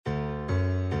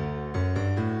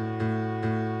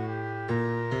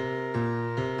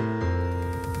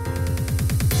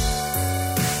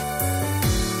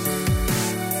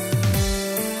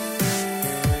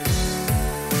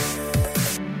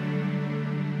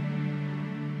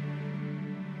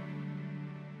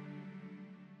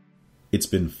It's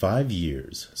been 5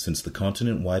 years since the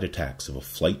continent-wide attacks of a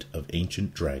flight of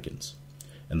ancient dragons,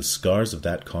 and the scars of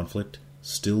that conflict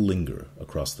still linger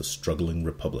across the struggling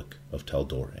Republic of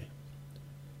Tal'Dorei.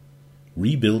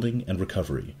 Rebuilding and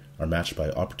recovery are matched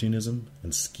by opportunism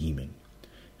and scheming,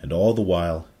 and all the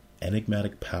while,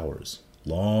 enigmatic powers,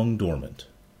 long dormant,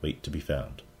 wait to be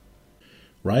found.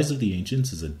 Rise of the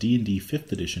Ancients is a D&D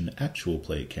 5th edition actual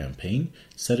play campaign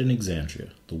set in Exandria,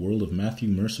 the world of Matthew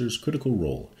Mercer's Critical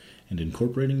Role, and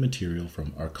incorporating material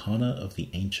from Arcana of the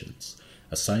Ancients,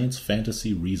 a science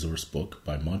fantasy resource book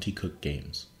by Monty Cook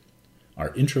Games.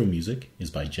 Our intro music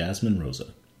is by Jasmine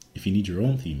Rosa. If you need your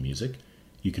own theme music,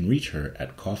 you can reach her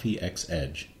at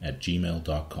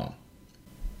coffeexedge@gmail.com.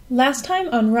 Last time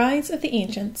on Rise of the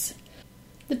Ancients.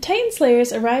 The Titan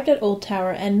Slayers arrived at Old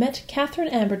Tower and met Catherine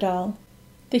Amberdahl,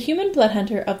 the human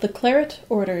bloodhunter of the Claret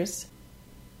Orders.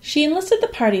 She enlisted the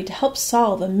party to help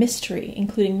solve a mystery,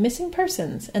 including missing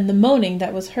persons and the moaning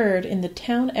that was heard in the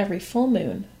town every full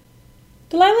moon.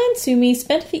 Delilah and Sumi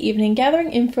spent the evening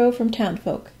gathering info from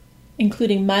townfolk,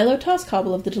 including Milo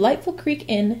Toscobble of the Delightful Creek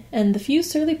Inn and the few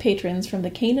surly patrons from the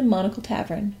Cane and Monocle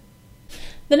Tavern.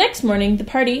 The next morning, the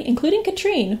party, including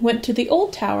Katrine, went to the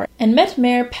Old Tower and met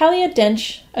Mayor Palia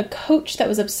Dench, a coach that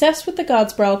was obsessed with the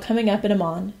God's Brawl coming up in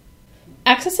Amon.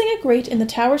 Accessing a grate in the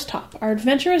tower's top, our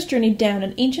adventurers journeyed down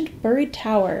an ancient buried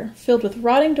tower filled with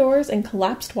rotting doors and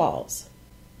collapsed walls.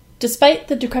 Despite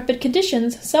the decrepit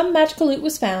conditions, some magical loot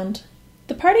was found.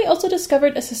 The party also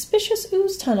discovered a suspicious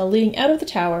ooze tunnel leading out of the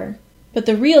tower, but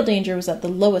the real danger was at the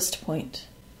lowest point.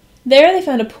 There they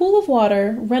found a pool of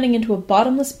water running into a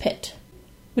bottomless pit,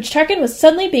 which Tarkin was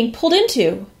suddenly being pulled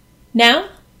into. Now,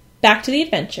 back to the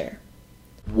adventure.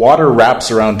 Water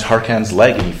wraps around Tarkan's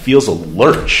leg and he feels a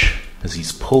lurch as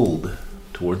he's pulled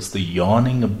towards the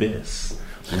yawning abyss.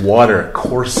 Water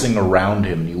coursing around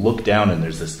him. You look down and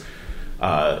there's this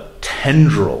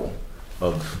tendril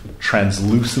of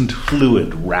translucent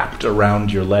fluid wrapped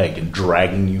around your leg and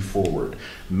dragging you forward.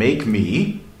 Make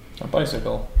me a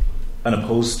bicycle. An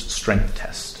opposed strength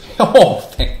test. Oh,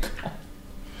 thank God.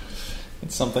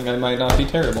 It's something I might not be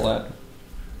terrible at.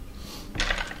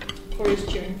 Corey's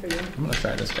cheering for you. I'm going to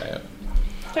try this guy out.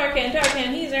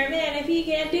 Tarkan, he's our man. If he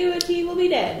can't do it, he will be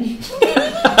dead.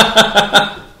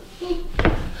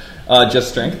 Just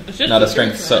strength? Not a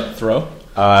strength throw?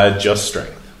 Just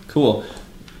strength. Cool.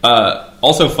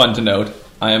 Also fun to note,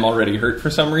 I am already hurt for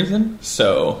some reason,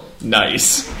 so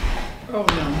nice. Oh,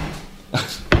 no.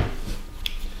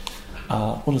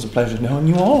 Well, it was a pleasure knowing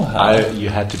you all. You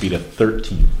had to beat a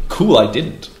 13. Cool, I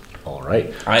didn't. All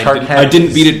right. I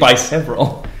didn't beat it by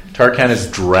several. Tarkan is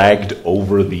dragged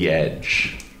over the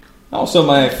edge. Also,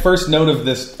 my first note of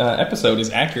this episode is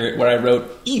accurate, where I wrote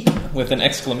 "eep" with an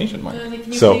exclamation mark. Can you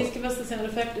please give us the sound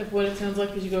effect of what it sounds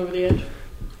like as you go over the edge?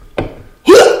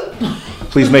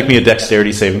 Please make me a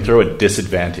dexterity saving throw at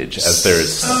disadvantage, as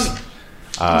there's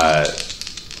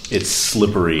it's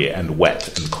slippery and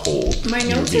wet and cold. My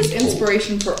note says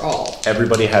inspiration for all.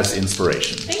 Everybody has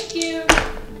inspiration. Thank you.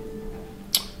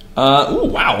 Ooh,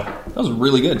 wow. That was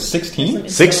really good. 16?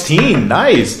 16,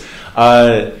 nice.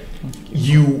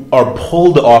 You are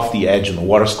pulled off the edge and the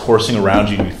water's coursing around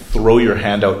you. You throw your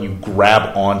hand out and you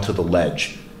grab onto the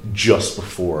ledge just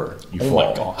before you fall. Oh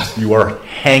my God. You are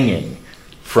hanging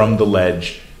from the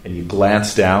ledge and you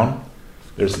glance down.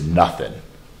 There's nothing.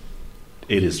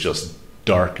 It is just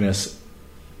darkness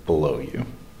below you.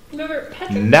 Remember,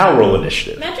 Patrick... Now roll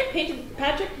initiative. Patrick painted...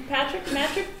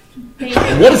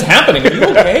 What is happening? Are you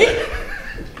okay?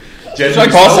 Should I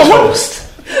call someone? Host.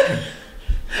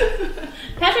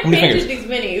 Patrick painted these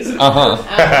minis. Uh-huh.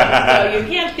 So you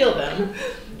can't kill them.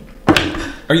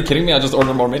 Are you kidding me? I'll just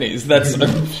order more minis. That's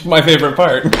my favorite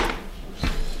part.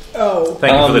 Oh.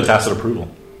 Thank you for the tacit approval.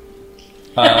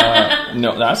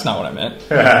 No, that's not what I meant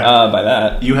by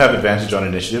that. You have advantage on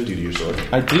initiative due to your sword.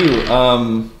 I do.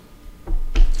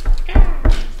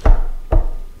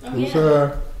 Who's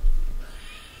her?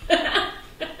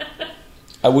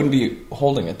 I wouldn't be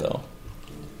holding it, though.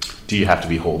 Do you have to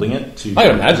be holding it? I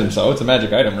would imagine so. It's a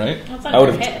magic item, right? Well, it's I not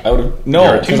would your have. head. I would have. No,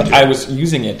 You're because attuned to I it. was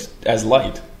using it as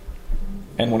light,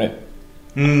 and when it,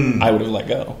 I would have let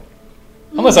go.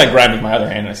 Unless I grabbed it with my other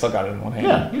hand and I still got it in one hand.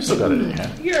 Yeah, you still got it in your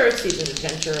hand. You're a seasoned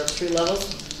adventurer of 3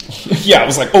 levels. Yeah, I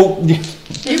was like, oh. You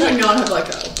would not have let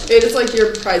go. It is like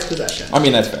your prized possession. I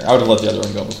mean, that's fair. I would have let the other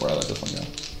one go before I let this one go.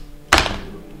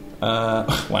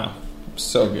 Wow.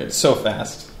 So good. So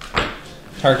fast.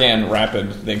 Tarkan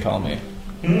Rapid, they call me.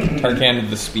 Tarkan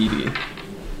the Speedy.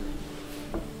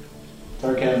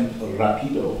 Tarkan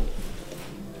Rapido.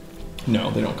 No,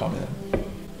 they don't call me that.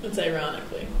 It's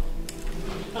ironically.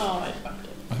 Oh, I fucked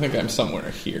it. I think I'm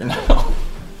somewhere here now.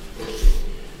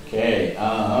 Okay,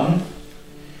 I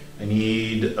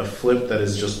need a flip that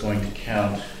is just going to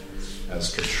count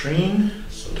as Katrine.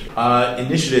 So,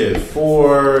 initiative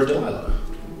for Delilah.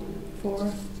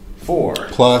 4. 4.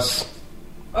 Plus,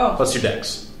 Oh, Plus your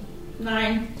dex.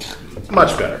 9.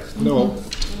 Much better. no,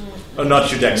 Oh,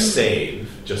 not your dex save,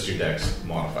 just your dex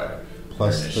modifier.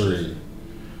 plus Initiative.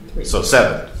 3. So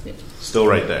 7. Still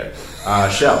right there.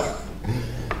 Shell.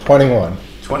 21.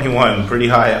 21, pretty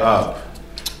high up.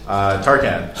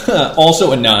 Tarkan.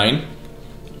 Also a 9.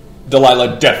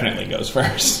 Delilah definitely goes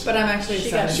first. But I'm actually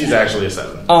She got 7. She's actually a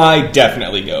 7. I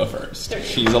definitely go first. 13.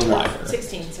 She's a liar.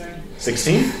 16, sorry.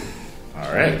 16?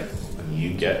 Alright.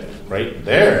 You get right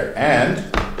there. And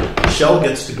Shell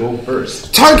gets to go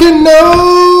first. Tarkin,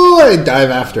 no! I dive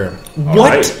after him.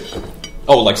 Alright.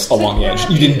 Oh, like along the edge.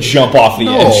 You didn't jump off the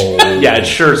edge. No. Yeah, it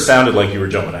sure sounded like you were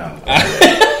jumping out.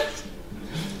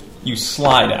 You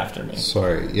slide after me.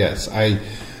 Sorry, yes.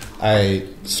 I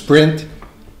sprint,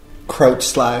 crouch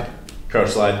slide,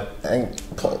 Crouch slide and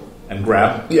pull. and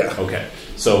grab? Yeah. Okay.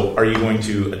 So are you going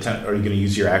to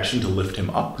use your action to lift him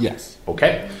up? Yes.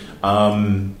 Okay.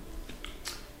 What's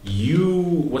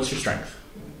your strength?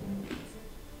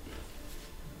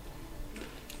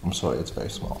 I'm sorry, it's very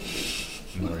small.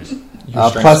 No worries. Your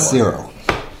strength's Plus 4. 0.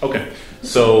 Okay.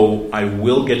 So I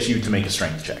will get you to make a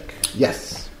strength check.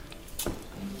 Yes.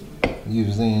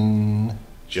 Using...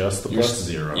 Just the You're plus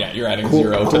 0. Yeah, you're adding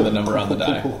 0 to the number on the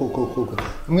die. Cool.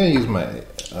 I'm going to use my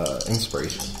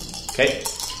inspiration. Okay.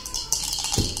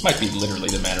 Might be literally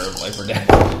the matter of life or death.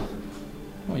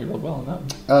 Oh, you rolled well on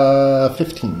that.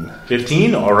 15.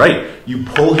 15. All right. You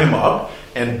pull him up,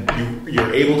 and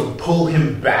you're able to pull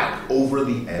him back over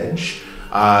the edge,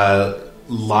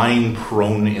 lying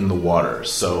prone in the water.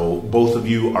 So both of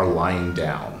you are lying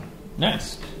down.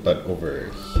 Nice. But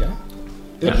over here?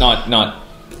 But not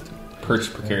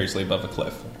perched precariously above a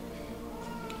cliff.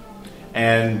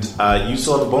 And you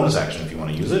still have a bonus action if you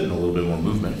want to use it, and a little bit more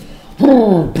movement.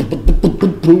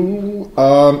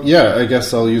 Yeah, I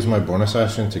guess I'll use my bonus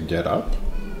action to get up.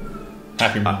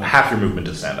 Half your movement. Half your movement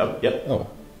to stand up. Yep. Oh,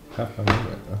 half my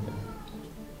movement.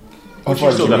 Okay. Which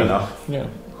you still got enough. Yeah.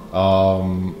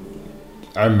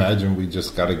 I imagine we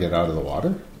just got to get out of the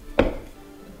water.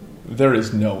 There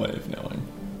is no way of knowing.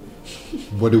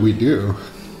 What do we do?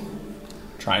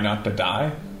 Try not to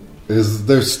die. Is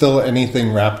there still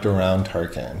anything wrapped around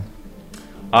Tarkan?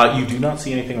 You do not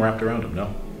see anything wrapped around him,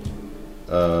 no.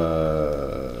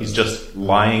 He's just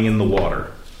lying in the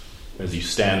water as you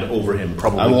stand over him,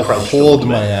 probably I will crouched. hold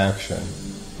my action.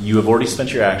 You have already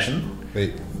spent your action.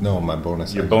 Wait, no, my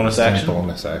bonus. Your action. bonus action? My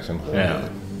bonus action. Hold Yeah.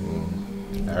 it.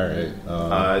 All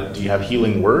right. Do you have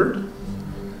healing word?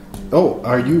 Oh,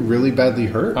 are you really badly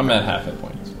hurt? I'm at half hit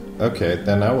points. Okay,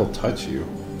 then I will touch you.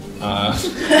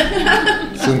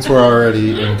 Since we're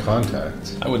already in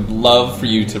contact. I would love for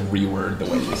you to reword the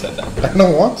way you said that. I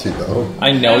don't want to, though.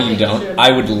 I know you don't.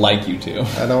 I would like you to.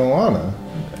 I don't want to.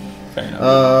 Fair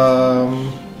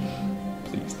enough.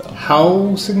 Please, though.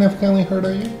 How significantly hurt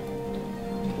are you?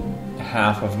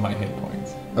 Half of my hit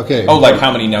points. Okay. Oh, like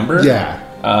how many number? Yeah.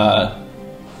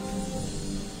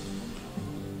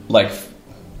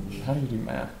 How do you do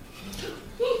math?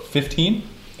 15?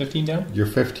 15 down? You're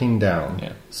 15 down.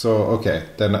 Yeah. So, okay.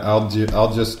 Then I'll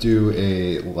just do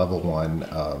a level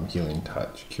 1 healing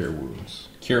touch. Cure wounds.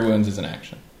 Cure wounds is an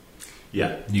action.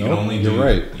 Yeah, you Nope, can only you're do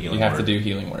right. healing You have word. to do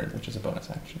healing word, which is a bonus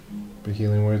action. But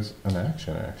healing word's an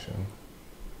action.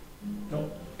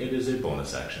 No, it is a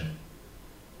bonus action.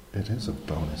 It is a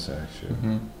bonus action.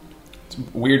 Mm-hmm. It's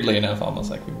weirdly enough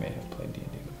almost like we may have played D&D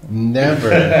before.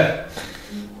 Never.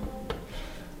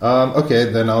 Okay,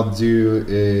 then I'll do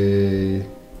a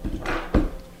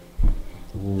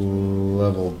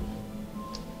level.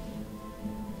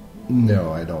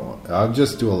 No, I don't want. I'll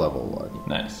just do a level 1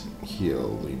 Nice.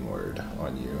 healing word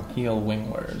on you. Heal wing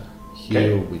word.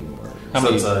 Healing word. How So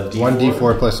many? it's a D4.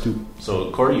 1d4 plus 2. So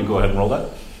Corey, you go ahead and roll that.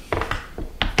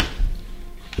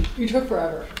 You took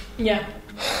forever. Yeah.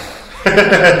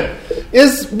 I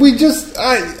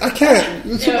can't.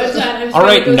 No, it's not. I'm just All gonna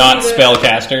right, go not see the-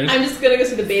 spellcasters. I'm just gonna go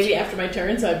see the baby after my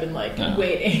turn, so I've been like No.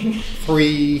 waiting.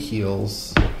 3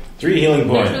 heals. 3 healing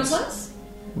There's no points. plus?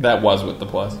 That was with the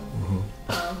plus.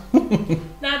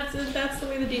 That's the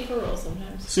way the D4 rolls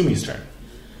sometimes. Sumi's turn.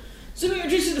 So we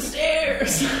reduce to the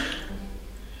stairs.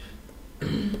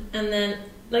 And then,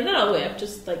 like, not all the way up,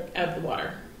 just like out of the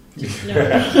water. No.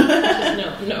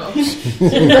 no.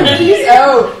 He's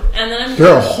out. And then I'm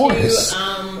You're a going horse. to,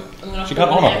 I'm going to She got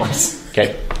on a horse.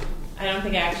 Okay. I don't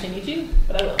think I actually need to,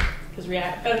 but I will. Because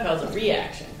feather call is a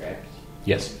reaction, correct?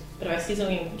 Yes. But if I see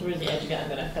something towards the edge again, I'm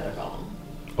going to feather call them.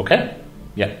 Okay.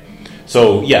 Yeah.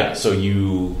 So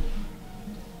you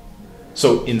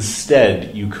So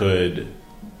instead, you could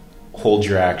hold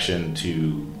your action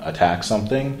to attack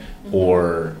something,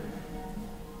 or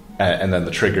and then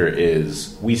the trigger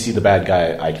is we see the bad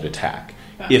guy, I could attack.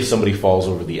 If somebody falls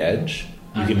over the edge,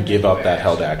 you can give up that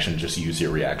held action. Just use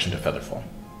your reaction to featherfall.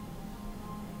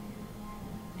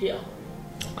 Deal.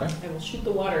 Okay. I will shoot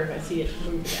the water if I see it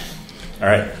move again. All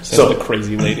right. So So the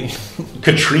crazy lady.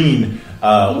 Katrine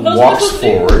walks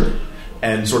forward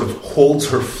and sort of holds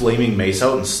her flaming mace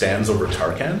out and stands over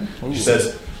Tarkan. Ooh. She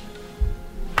says,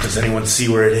 "Does anyone see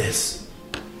where it is?"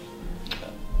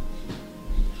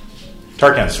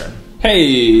 Tarkan's turn.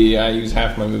 Hey, I use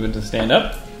half my movement to stand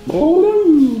up.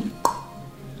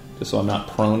 Just so I'm not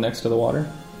prone next to the water.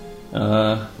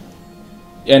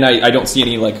 And I don't see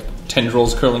any, like,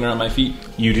 tendrils curling around my feet.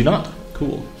 You do not.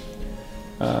 Cool.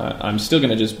 I'm still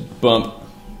going to just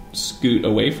scoot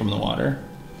away from the water.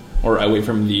 Or away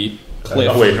from the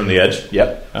cliff. Away from the edge.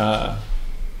 Yep.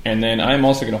 And then I'm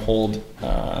also going to hold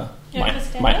You're gonna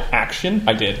stand my up? action.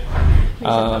 I did.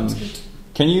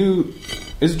 Can you...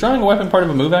 Is drawing a weapon part of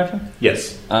a move action?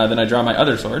 Yes. Then I draw my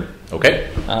other sword. Okay.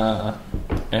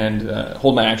 And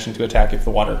hold my action to attack if the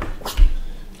water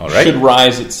All right. should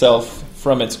rise itself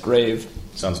from its grave.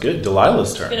 Sounds good.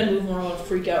 Delilah's I'm turn. gonna move more, I'll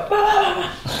freak out.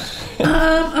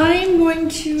 I'm going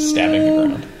to Stabbing the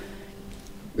ground.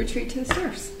 retreat to the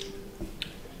stairs.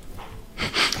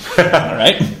 All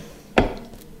right.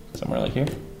 Somewhere like here.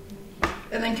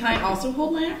 And then can I also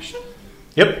hold my action?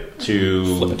 Yep.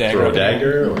 To Flip a dagger throw a over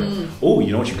dagger. Or, oh,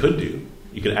 you know what you could do?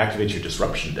 You could activate your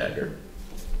disruption dagger.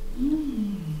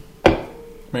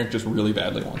 Merrick just really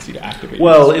badly wants you to activate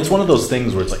Well, it's one of those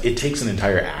things where it's like it takes an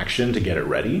entire action to get it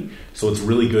ready, so it's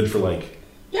really good for like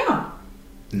Yeah.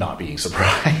 not being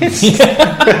surprised.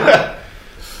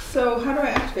 So how do I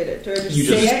activate it? Do I just You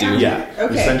say just I do. activate Yeah. it?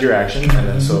 Okay. You spend your action, and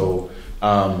then so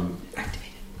Activate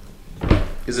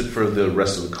is it for the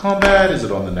rest of the combat? Is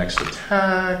it on the next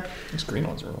attack? These green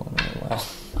ones are rolling really well.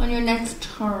 it. On your next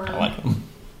turn. I like them.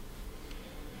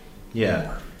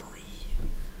 Yeah.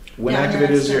 When Yeah, on your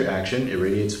activated next as your turn. action, it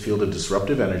radiates a field of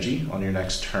disruptive energy on your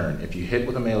next turn. If you hit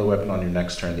with a melee weapon on your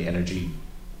next turn, the energy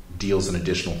deals an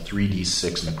additional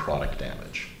 3d6 necrotic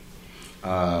damage.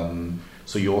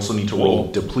 So you also need to roll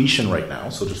Cool. depletion right now.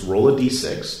 So just roll a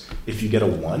d6. If you get a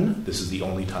 1, this is the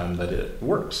only time that it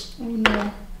works. Oh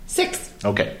no. 6.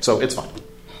 Okay, so it's fine.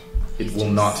 It will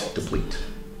not deplete.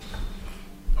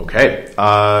 Okay,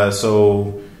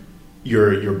 so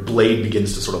your blade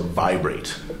begins to sort of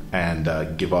vibrate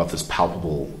and give off this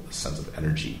palpable sense of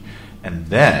energy. And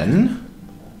then...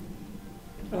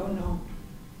 Oh no.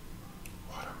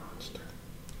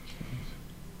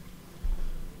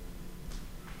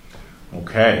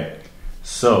 Okay,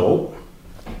 so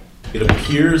it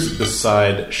appears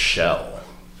beside Shell.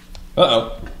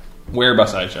 Uh-oh. Where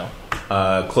beside Shell?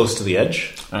 Close to the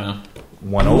edge.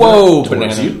 One over Whoa, towards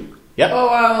banana. you. Yep. Oh,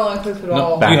 I don't like this at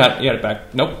all. back. You had it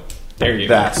back. Nope. There you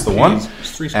go. That's the one.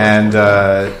 It's 3 squares.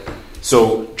 And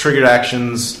so triggered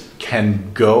actions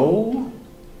can go,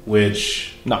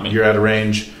 which Not me. you're out of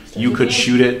range. You could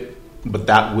shoot it, but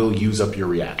that will use up your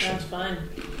reaction. That's fine.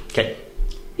 Okay.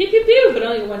 Pew pew pew, but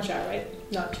only one shot, right?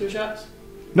 Not 2 shots.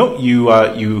 No,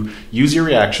 you use your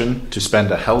reaction to spend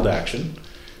a held action.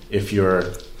 If you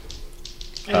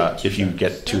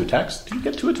get 2 attacks, do you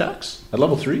get 2 attacks at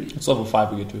level 3? It's level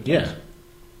 5 we get to it. Yeah.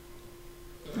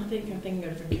 I'm thinking of a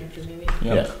different character, maybe.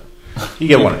 Yep. Yeah. You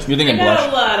get 1 or 2. You're thinking I got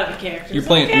blush. a lot of characters. You're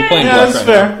playing Yeah, blush that's right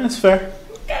fair. now. That's fair.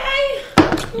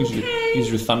 Okay. Use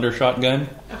your thunder shotgun.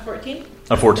 A 14.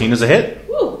 A 14 is a hit,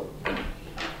 Woo.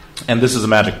 and this is a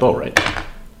magic bow, right?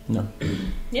 No.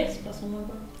 Yes, plus 1 more.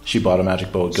 She bought a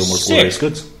magic bow at Gilmore Sick. Glorious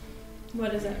Goods.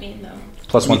 What does that mean, though?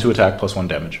 +1 to attack, +1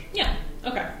 damage. Yeah.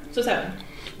 Okay. So 7.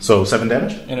 So 7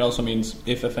 damage? And it also means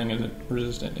if a thing is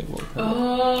resistant, it will.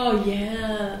 Oh, yeah.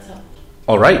 That's helpful.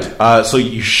 All right. So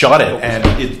you shot it, and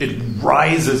it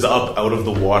rises up out of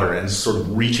the water and is sort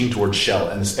of reaching towards Shell,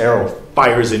 and this arrow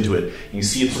fires into it. And you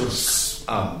see it sort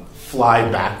of fly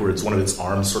backwards, one of its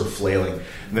arms sort of flailing,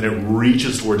 and then it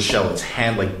reaches towards Shell, its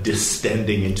hand like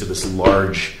distending into this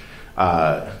large...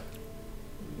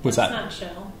 What's That's that? not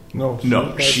Shell. No.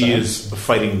 No, she is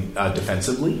fighting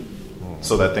defensively,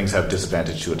 so that things have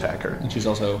disadvantage to attack her. And she's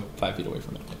also 5 feet away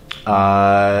from it.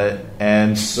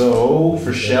 And so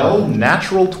for Shell,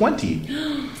 natural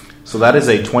 20. So that is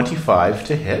a 25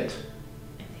 to hit.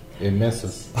 It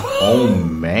misses. Oh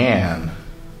man.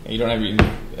 Yeah, you don't have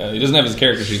he doesn't have his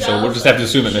character sheet, so we'll just have to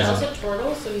assume it Shell's misses. a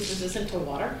turtle, so he's resistant to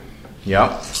water.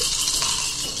 Yeah.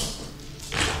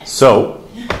 So,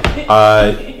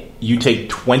 you take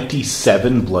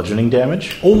 27 bludgeoning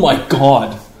damage. Oh my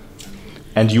god!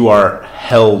 and you are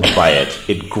held by it.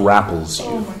 It grapples you.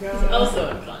 Oh my He's god. also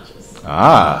unconscious.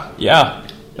 Ah, Yeah,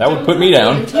 that would put me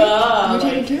down. Are we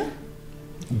taking two?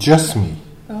 Just me.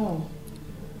 Oh.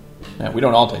 Yeah, we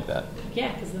don't all take that.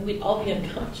 Yeah, because then we'd all be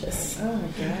unconscious. Oh my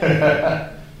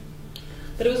god.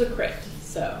 But it was a crit,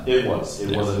 so. it was.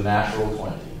 It was a natural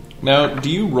 20. Now, do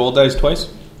you roll dice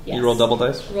twice? Yes. You roll double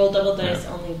dice? Roll double dice,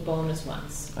 only bonus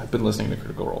once. I've been listening to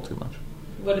Critical Role too much.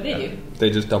 What do they do? They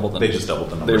just double them. They just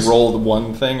doubled the They numbers. rolled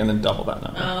one thing and then double that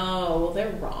number. Oh, well, they're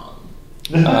wrong.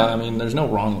 I mean, there's no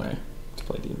wrong way to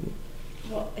play D&D.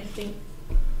 Well, I think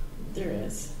there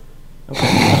is.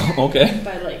 Okay. Okay.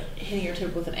 By, like, hitting your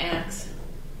tip with an axe.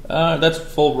 That's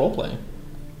full role playing.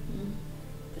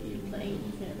 But you're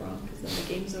playing it wrong, because then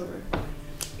the game's over.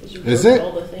 'Cause you Is broke it?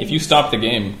 all the things. If you stop the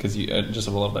game because you just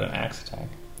roll up an axe attack.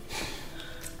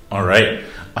 All right.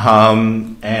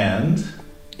 And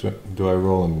Do I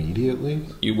roll immediately?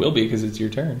 You will be because it's your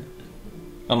turn.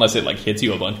 Unless it like hits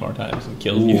you a bunch more times and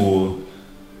kills you. ooh,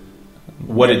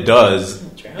 what it does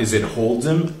Drown. is it holds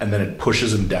him and then it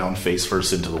pushes him down face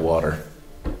first into the water.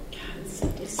 God, it's so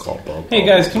disturbing. Hey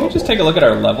guys, can we just take a look at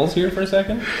our levels here for a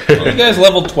second? Are you guys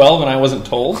level 12 and I wasn't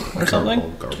told or something?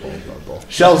 Garble.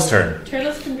 Shell's turn.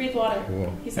 Turtles can breathe water.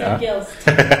 He's Yeah. got gills.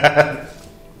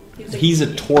 He's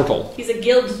a turtle. He's a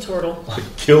gilded turtle.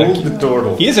 Kill the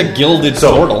turtle. He is a gilded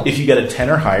So, turtle. if you get a 10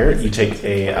 or higher, you take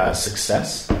a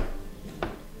success.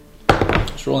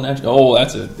 Just roll an action. Oh,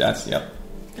 that's yep.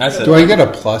 That's Do it. I get a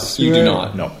plus? You to do it?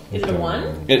 not. No. Is it a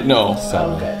 1? No.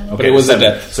 Okay. Okay, It was a 7.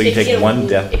 death. So you If get take a- one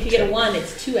death. If you get a 1,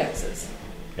 it's 2 X's.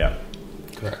 Yeah.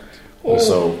 Correct.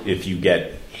 So if you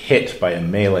get hit by a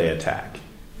melee attack,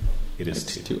 it is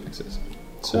It's 2. 2 X's.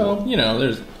 So, you know,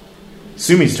 there's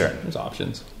Sumi's turn.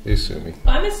 options. They sue me.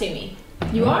 Oh, I'm a Sumi.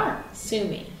 You are?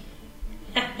 Sumi.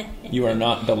 You are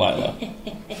not Delilah.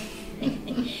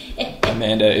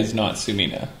 Amanda is not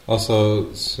Sumina.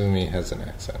 Also, Sumi has an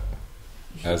accent,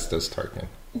 as does Tarkin.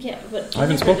 Yeah, but... I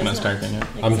haven't spoken as It's not. Tarkin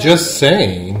yet. I'm just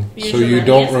saying, You so should you not-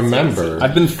 don't yes, it's remember.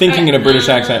 I've been thinking in a British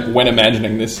accent when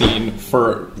imagining this scene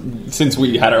since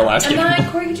we had our last Am game.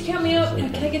 I... Corey, could you count me out?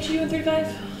 Can I get you in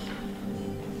 35?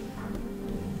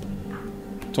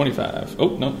 25. Oh,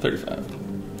 no, 35.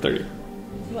 30.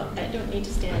 Well, I don't need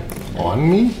to stand. On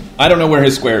me? I don't know where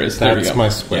his square is. There we That's go. my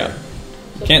square. Yeah.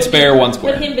 So Can't put spare him- one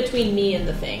square. Put him between me and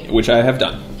the thing. Which I have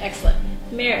done. Excellent.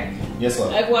 Mayor, Yes,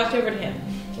 love. I've walked over to him.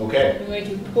 Okay. I'm going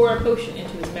to pour a potion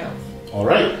into his mouth. All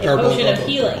right. A potion of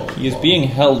healing. He is being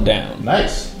held down.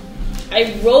 Nice.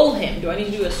 I roll him. Do I need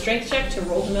to do a strength check to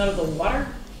roll him out of the water?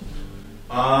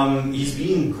 He's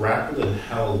being grappled and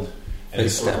held, and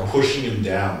it's sort of pushing him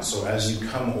down. So as you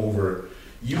come over,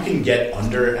 you can get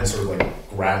under and sort of like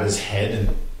grab his head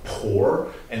and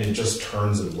pour, and it just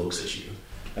turns and looks at you,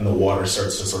 and the water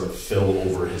starts to sort of fill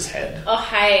over his head. Oh,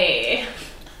 hi.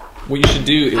 What you should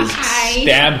do is Hi.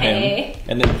 stab Hey. him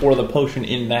and then pour the potion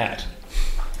in that.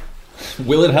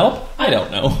 Will it help? I don't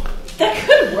know. That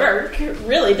could work.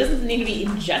 Really, it doesn't need to be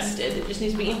ingested. It just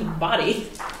needs to be in the body.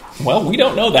 Well, we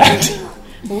don't know that.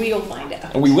 We'll find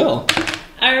out. We will.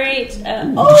 All right. sick.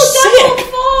 Oh,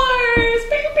 double 4s!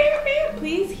 Bam, bam, bam.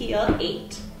 Please heal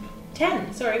 8.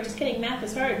 10. Sorry, just kidding. Math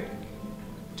is hard.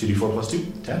 2d4 plus 2,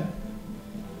 10.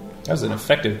 That was an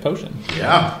effective potion.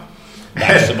 Yeah.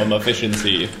 Maximum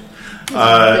efficiency.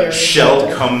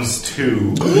 Shell comes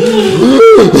to,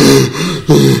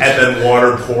 and then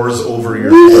water pours over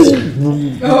your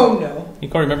head. Oh no. Hey,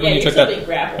 Corey, remember Yeah, when you you're took that? still being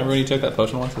grappled. Remember when you took that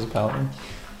potion once as a paladin?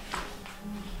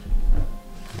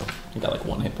 You got like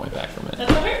 1 hit point back from it.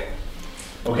 That's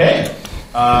over? Okay.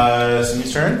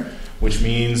 Sumi's turn, which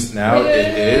means now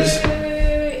it is.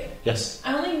 Wait. Yes.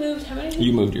 I only moved how many?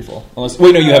 You moved your full. Unless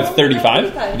wait, no, you have 35.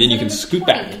 35. Then you can So scoot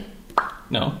 20. back.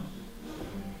 No.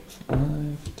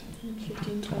 5,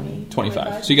 15, 20,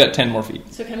 25. So you got 10 more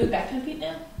feet. So can I move back 10 feet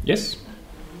now? Yes.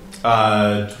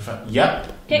 Yep.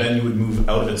 Okay. Then you would move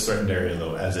out of its threatened area,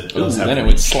 though, as it Ooh, does have. then it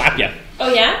would slap you.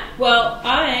 Oh yeah? Well,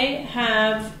 I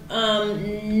have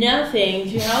nothing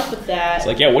to help with that. It's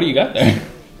like, yeah, what do you got there?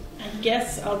 I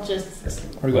guess I'll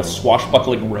just... Are you a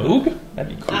swashbuckling rogue?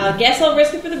 That'd be cool. I guess I'll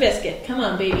risk it for the biscuit. Come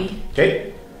on, baby.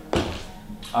 Okay.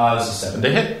 This is 7 to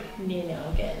hit. No,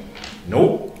 again.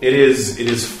 Nope. It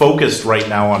is focused right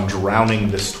now on drowning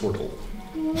this turtle.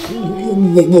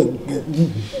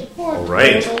 All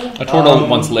right. A turtle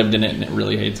once lived in it and it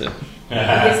really hates it.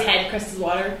 His head crosses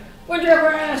water. Where'd your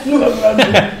breath? Shaw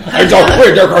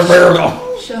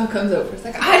comes over. It's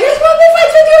like, I just want to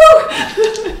fight with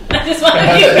you. I just want to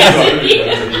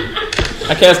do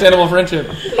I cast animal friendship.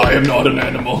 I am not an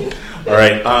animal. All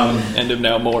right. And am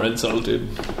now more insulted.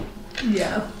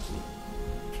 Yeah.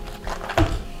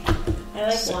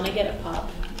 I want to get a pop.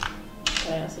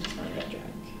 I also just want to get drunk.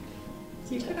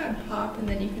 You could add hop, and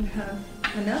then you can have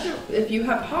another. If you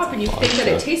have hop and you think that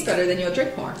it tastes better, then you'll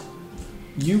drink more.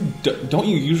 Don't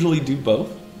you usually do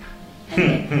both?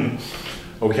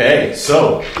 Okay,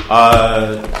 so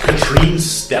Katrine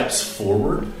steps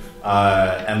forward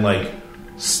and like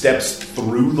steps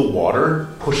through the water,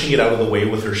 pushing it out of the way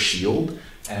with her shield,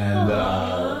 and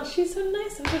Aw, she's so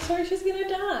nice. I'm so sorry she's gonna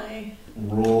die.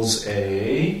 rolls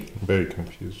a I'm very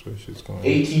confused where she's going.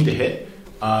 18 to hit.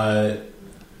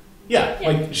 Yeah,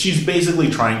 like she's basically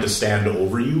trying to stand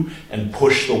over you and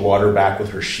push the water back with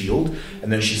her shield, and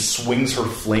then she swings her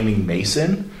flaming mace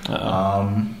in.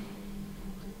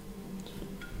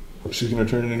 She's going to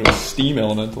turn it into a steam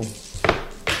elemental.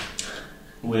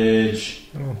 Which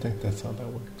I don't think that's how that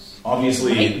works.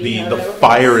 obviously Might be how the that works.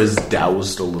 fire is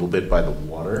doused a little bit by the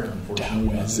water.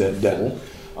 Unfortunately,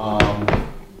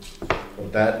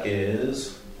 but that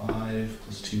is 5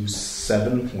 plus 2,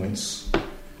 7 points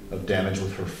of damage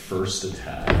with her first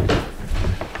attack.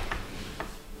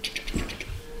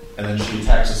 And then she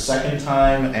attacks a second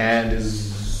time and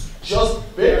is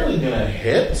just barely gonna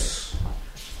hit.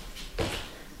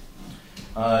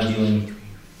 Dealing 3,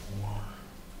 4,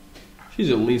 She's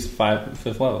at least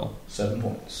 5th level. 7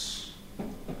 points.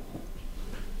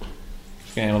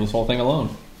 She can handle this whole thing alone.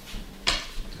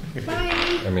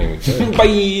 Bye. I mean, we could.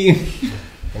 Bye!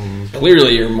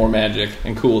 Clearly you're more magic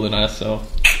and cool than us, so...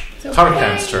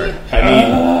 Tarkan's turn. I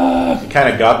mean, you kind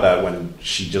of got that when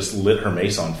she just lit her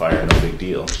mace on fire. No big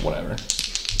deal. Whatever.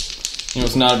 You know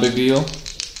it's not a big deal?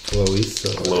 Chloe,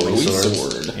 so Glowing Glowy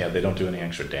swords. sword. Yeah, they don't do any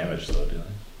extra damage though, do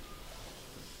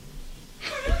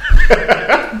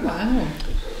Wow.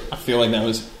 I feel like that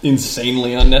was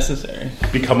insanely unnecessary.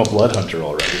 they? Become a blood hunter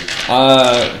already.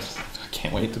 I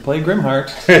can't wait to play Grimheart.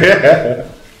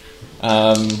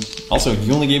 Also,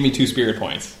 you only gave me 2 spirit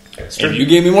points. That's If true. you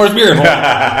gave me more spirit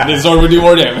points, this sword would do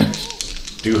more damage.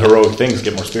 Do heroic things,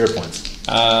 get more spirit points.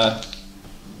 That's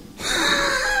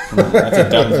a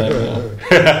dumb thing.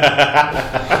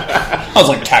 I was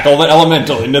like, tackle the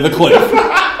elemental into the cliff.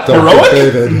 don't Heroic?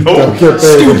 get baited. No. Don't get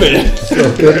baited. Stupid.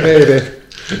 Don't get baited.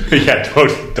 Yeah,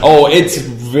 don't. Oh, it's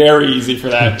very easy for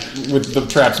that with the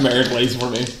traps Mary plays for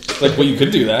me. Like, well, you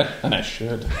could do that, and I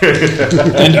should.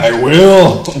 And I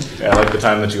will. Yeah, I like the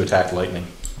time that you attacked lightning.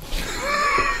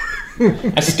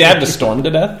 I stabbed a storm to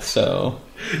death, so...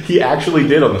 He actually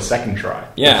did on the second try.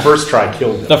 Yeah. The first try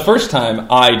killed him. The first time,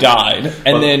 I died,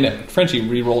 and Well- then Frenchie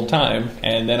re-rolled time,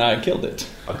 and then I killed it.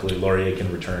 Luckily, Laurier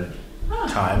can return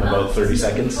time about 30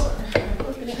 seconds.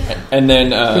 And then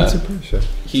Prince of Persia.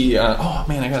 he... oh,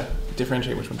 man, I gotta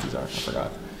differentiate which ones these are. I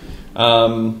forgot.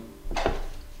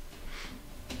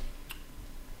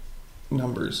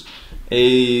 Numbers.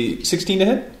 A 16 to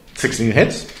hit, 16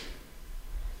 hits.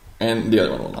 and the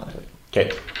other one will not hit.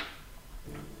 Okay.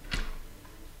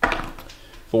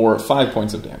 For 5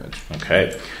 points of damage.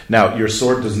 Okay. Now, your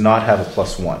sword does not have a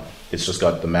 +1. It's just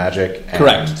got the magic and...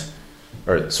 Correct.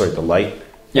 Or, sorry, the light.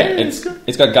 Yeah, it's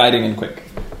got guiding and quick.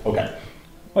 Okay.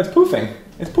 Oh, it's poofing.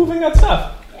 It's poofing that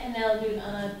stuff. And they'll do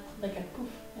on a poof.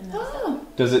 And that's Oh.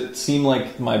 Does it seem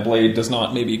like my blade does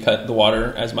not maybe cut the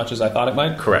water as much as I thought it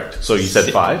might? Correct. So you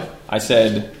said 5? I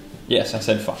said, yes, I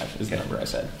said 5 is the number I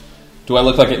said. Do I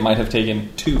look like it might have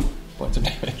taken 2 points of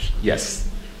damage? Yes.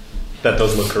 That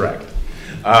does look correct.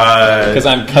 Because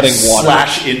I'm cutting water.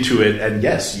 Slash into it, and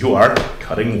yes, you are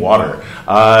cutting water.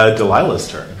 Delilah's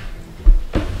turn.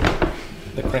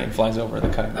 The crane flies over the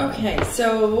cutting board. Okay,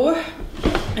 so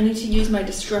I need to use my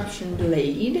disruption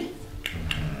blade.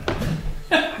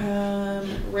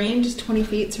 Range is 20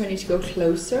 feet, so I need to go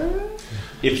closer.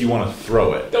 If you want to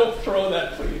throw it. Don't throw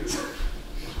that, please.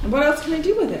 What else can I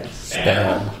do with it?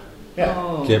 Stab. Yeah.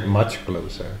 Oh, Get much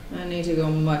closer. I need to go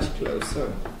much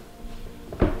closer.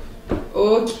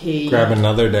 Okay. Grab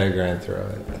another dagger and throw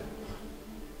it.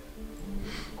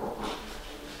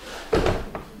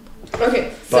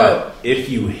 Okay, so But if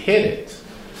you hit it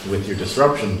with your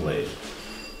disruption blade,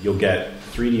 you'll get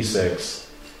 3d6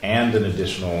 and an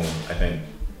additional, I think,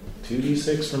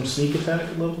 2d6 from sneak attack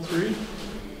at level 3.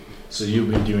 So you'll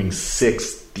be doing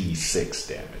 6d6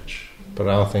 damage. But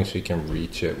I don't think she can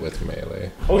reach it with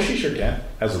melee. Oh, she sure can.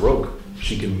 As a rogue,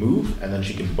 she can move and then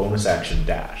she can bonus action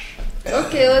dash.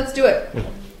 okay, let's do it.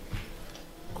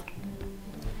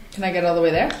 Can I get all the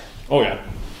way there? Oh, yeah.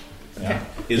 Yeah.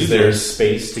 Is there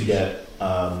space to get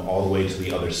all the way to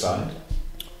the other side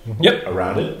Yep.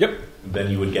 around it? Yep.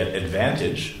 Then you would get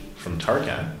advantage from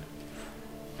Tarkan,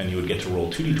 and you would get to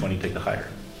roll 2d20, take the higher.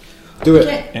 Do it.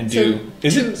 Okay, And so do...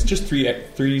 Is it just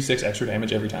 3d6 extra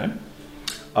damage every time?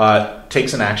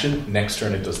 Takes an action. Next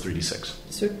turn, it does 3d6.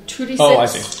 So 2d6 Oh, I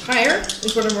see. higher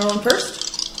is what I'm rolling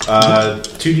first.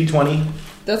 2d20.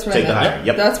 That's what Take I the meant. higher,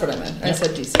 yep. That's what I meant. I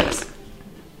said D6.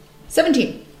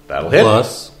 17. That'll hit.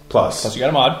 Plus Plus, you got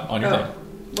a mod on your Oh. thing.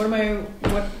 What am I...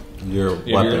 What? your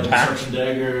You have your weapon. attack. Construction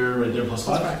dagger right there, plus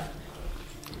 5.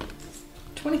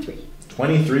 23.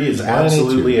 23 is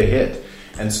absolutely a hit.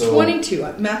 And so 22.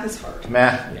 Math is hard.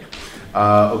 Math.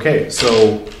 Okay,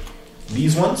 so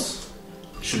these ones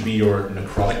should be your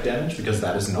necrotic damage because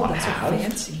that is not That's so halved.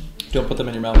 fancy. Don't put them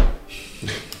in your mouth.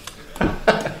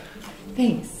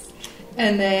 Thanks.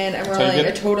 And then I'm That's how you rolling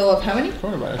get- a total of how many?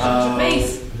 Coronavirus.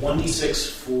 Face. 1d6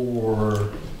 for.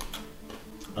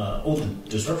 The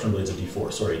disruption blade's a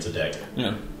d4. Sorry, it's a dagger.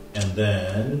 Yeah. And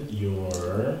then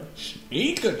your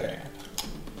Sneak attack.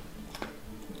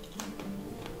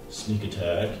 sneak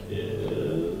attack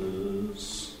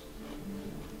is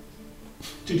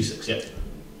 2d6. Yep.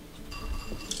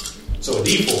 So a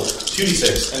d4,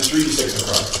 2d6, and 3d6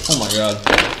 across. Oh my god.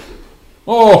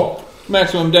 Oh!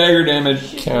 Maximum dagger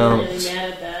damage. Count. Really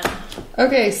mad at that.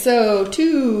 Okay, so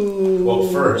 2... Well,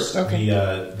 first, Okay.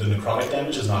 the necrotic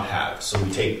damage is not halved, so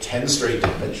we take 10 straight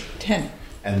damage, 10.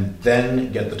 and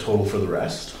then get the total for the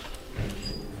rest.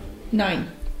 9.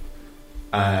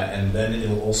 And then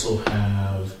it'll also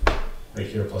have right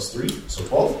here plus 3, so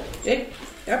 12. Okay.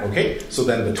 Yep. Okay, so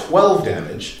then the 12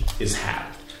 damage is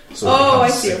halved. So it Oh, I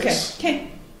becomes see. 6. Okay.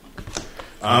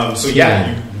 So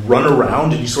yeah, you run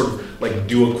around and you sort of like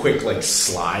do a quick like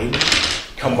slide,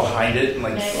 come behind it and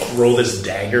like throw this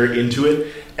dagger into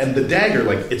it, and the dagger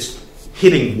like it's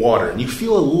hitting water, and you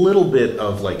feel a little bit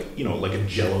of like like a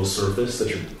jello surface that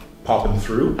you're popping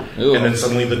through, Ew. and then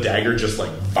suddenly the dagger just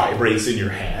like vibrates in your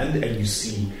hand, and you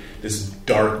see this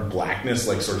dark blackness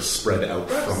like sort of spread out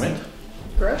from it.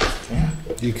 Gross. Yeah,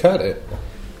 You cut it.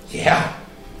 yeah,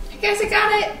 I guess I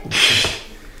got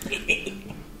it.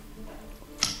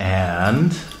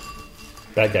 and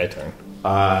That guy turn.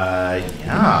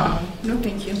 yeah. No,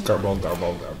 thank you. Garble,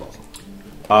 garble,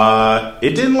 garble.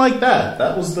 It didn't like that.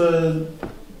 That was the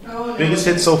Oh, no. biggest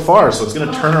hit so far, so it's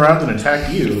going to turn around and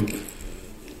attack you.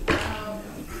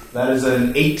 That is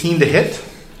an 18 to hit.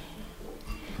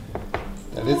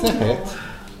 That is a hit.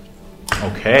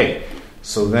 Okay,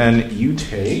 so then you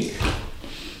take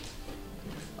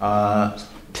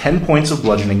 10 points of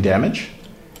bludgeoning damage,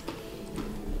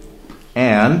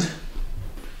 and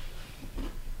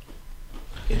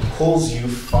it pulls you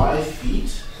 5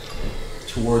 feet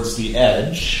towards the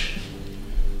edge,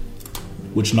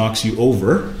 which knocks you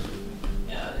over.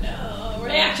 Oh no,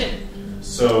 reaction.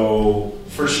 So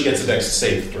first she gets a dex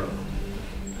save throw.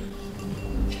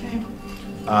 Okay.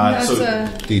 So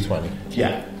D20.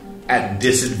 yeah, at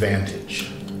disadvantage.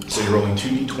 So you're rolling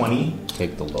 2d20.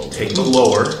 Take the low. Take the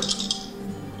lower.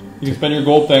 You can spend your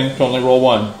gold thing to only roll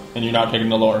 1, and you're not taking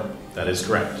the lower. That is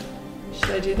correct. Should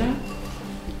I do that?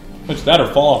 It's that or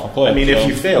fall off a cliff. I mean, so. if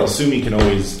you fail, Sumi can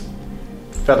always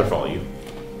featherfall you.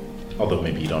 Although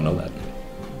maybe you don't know that.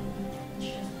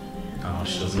 Oh,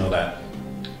 she doesn't know that.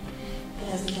 It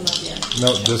hasn't come up yet.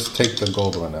 No, just take the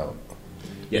gold one out.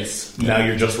 Yes. Now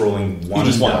you're just rolling one.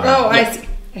 just one. die. Oh, I Yeah.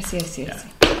 see. I see. Yeah.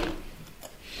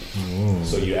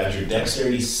 So you add your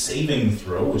dexterity saving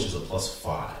throw, which is a plus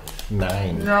 5.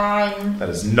 9. 9. That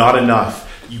is not enough.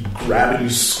 You grab and you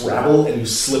scrabble and you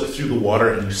slip through the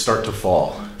water and you start to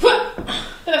fall.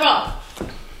 Featherfall.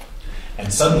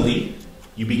 And suddenly,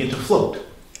 you begin to float.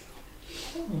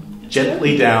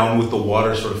 Gently down with the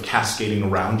water sort of cascading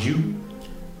around you.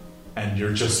 And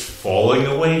you're just falling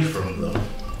away from them.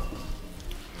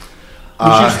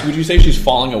 Would you say she's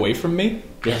falling away from me?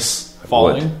 Yes.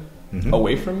 Falling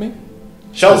away from me?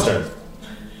 Shell's turn.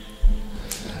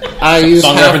 I use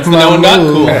Song half reference my that no one got?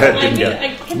 move. Cool. Didn't get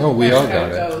it. No, we all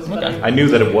got it. Okay. I knew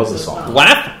that it was a song.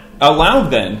 Laugh out loud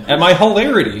then at my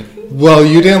hilarity. Well,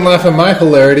 you didn't laugh at my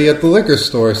hilarity at the liquor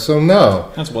store, so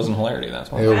no. That wasn't hilarity,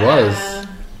 that's why. It was.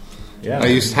 Yeah. I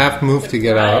used half move to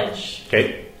get out.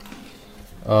 Okay.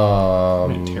 I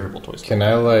made a terrible Toy Story. Can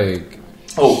I, like...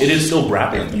 Oh, it is still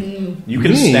grappling you. You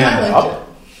can Me? stand I like up.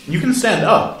 You can stand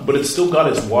up, but it's still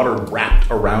got its water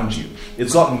wrapped around you.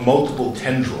 It's got multiple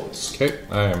tendrils. Okay,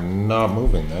 I am not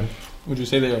moving then. Would you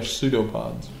say they are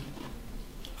pseudopods?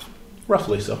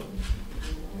 Roughly so.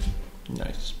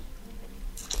 Nice.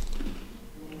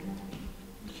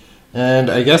 And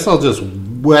I guess I'll just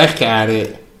whack at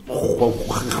it.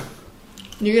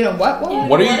 You're gonna what?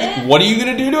 What are you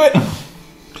gonna do to it?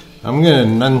 I'm gonna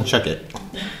nunchuck it.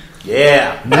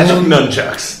 Yeah, magic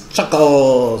nunchucks.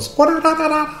 Chuckles!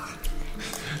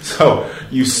 So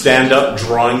you stand up,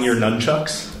 drawing your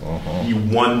nunchucks. You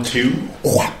 1-2.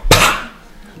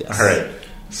 Yes. All right.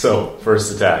 So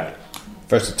first attack.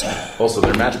 First attack. Also,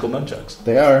 they're magical nunchucks.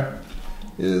 They are.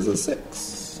 It is a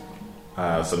 6.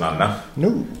 So not enough.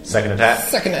 No. Second attack.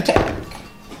 Second attack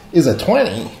is a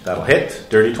 20. That'll hit.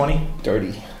 Dirty 20.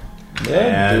 Dirty.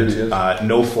 And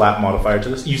no flat modifier to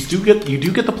this. You do get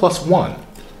the +1,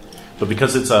 but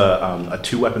because it's a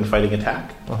 2-weapon fighting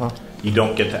attack, you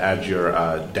don't get to add your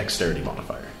dexterity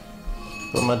modifier.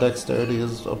 But my dexterity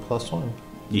is a +1.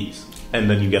 Yes, and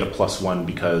then you get a +1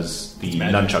 because the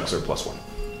nunchucks are +1.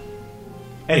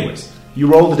 Anyways, you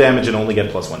roll the damage and only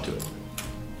get +1 to it.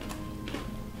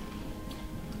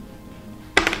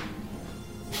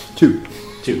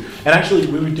 2. And actually,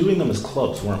 we were doing them as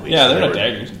clubs, weren't we? Yeah, So they're not were-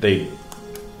 daggers.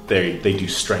 They do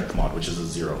strength mod, which is a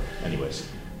 0, anyways.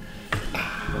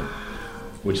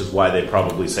 Which is why they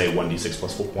probably say 1d6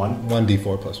 plus 1.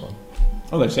 1d4 +1.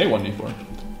 Oh, they say 1d4.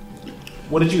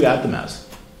 What did you add them as?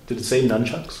 Did it say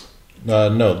nunchucks?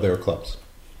 No, they were clubs.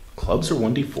 Clubs are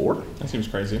 1d4? That seems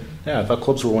crazy. Yeah, I thought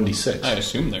clubs were 1d6. I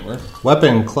assumed they were.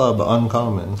 Weapon, club,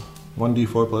 uncommon.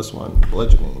 1d4 +1.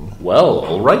 Bludgeoning. Well,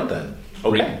 alright then.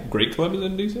 Okay. Great Club is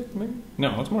in D6, maybe?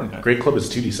 No, it's more than that. Great Club is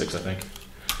 2d6, I think.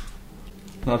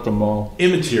 Not the mall.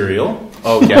 Immaterial.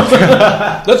 Oh,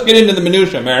 yeah. Let's get into the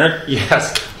minutia, Merrick.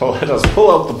 Yes. Well, let us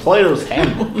pull out the player's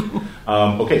handbook.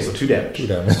 Okay, so 2 damage. 2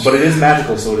 damage. But it is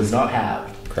magical, so it is not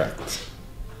halved. Correct.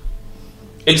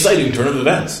 Exciting turn of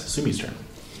events. Sumi's turn.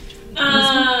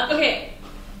 Okay.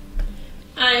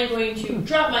 I'm going to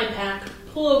drop my pack,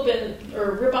 pull open,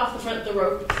 or rip off the front of the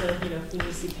rope. So, when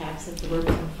you see packs of the rope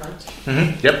in front.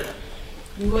 Mm-hmm. Yep.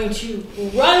 I'm going to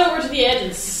run over to the edge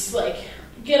and,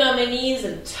 get on my knees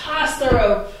and toss the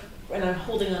rope. And I'm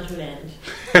holding onto an end.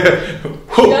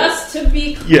 Just to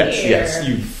be clear. Yes.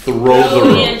 You throw the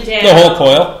rope. Hand down The whole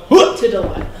coil. to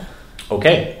Delilah.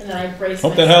 Okay. And then I brace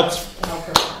Hope that myself to help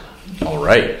her. All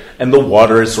right. And the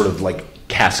water is sort of like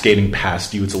cascading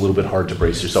past you. It's a little bit hard to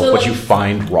brace yourself, So, but like- you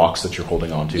find rocks that you're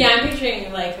holding onto. Yeah, I'm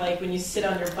picturing like when you sit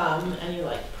on your bum and you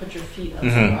put your feet on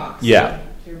Mhm. some rocks. Yeah. And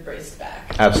you're braced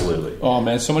back. Absolutely. Oh,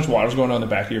 man, so much water's going on in the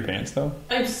back of your pants, though.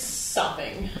 I'm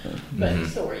sopping, but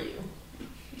so are you.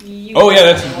 You Oh, yeah,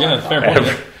 that's are fair waterfall.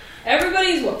 point.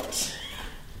 Everybody's wet.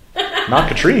 Not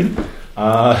Katrine.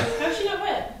 How's she not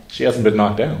wet? She hasn't been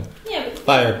knocked down. Yeah, but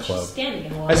Fire she's club. standing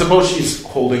in I water. suppose she's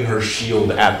holding her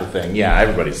shield at the thing. Yeah,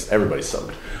 everybody's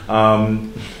soaked.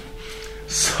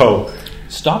 So,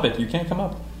 Stop it. You can't come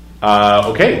up.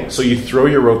 okay. So you throw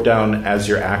your rope down as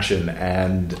your action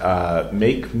and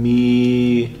make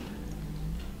me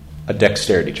a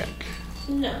dexterity check.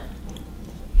 No.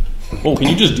 Oh, can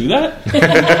you just do that?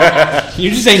 Can you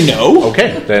just say no?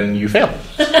 Okay, then you fail.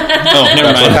 Oh,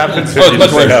 never mind. What happens Oh, if you much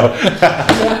say worse.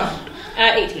 no?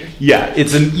 18. Yeah,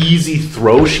 it's an easy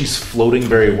throw. She's floating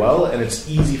very well, and it's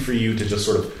easy for you to just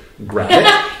sort of grab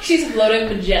it. She's floating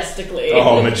majestically.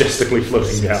 Oh, majestically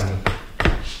floating down.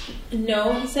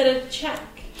 No, he said a check.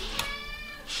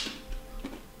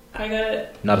 I got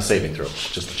it. Not a saving throw,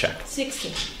 just a check.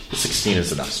 16. 16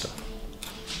 is enough still.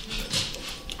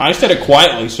 I said it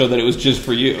quietly so that it was just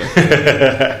for you.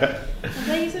 I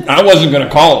thought you said I wasn't going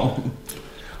to call him.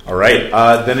 All right,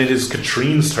 then it is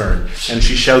Katrine's turn, and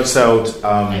she shouts out.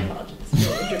 I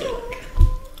apologize.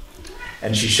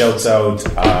 And she shouts out,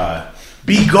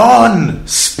 "Be gone,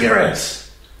 spirit!"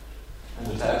 And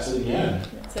attacks it again.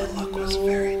 It says no.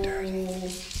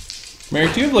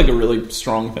 Mary, do you have like a really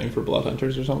strong thing for blood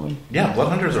hunters or something? Yeah, blood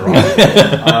hunters are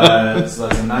awesome. So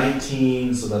that's a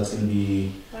 19, so that's going to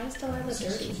be. Why is Delilah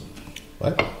dirty?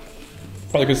 What?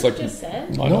 Probably because like Just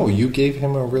said. No, you gave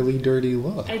him a really dirty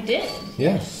look. I did.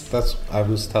 Yes, that's I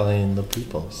was telling the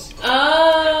peoples.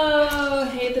 Oh,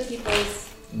 hey, the peoples.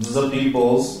 The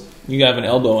peoples. you have an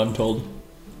elbow, I'm told.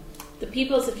 The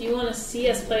peoples, if you want to see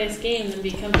us play this game, then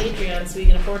become Patreon so we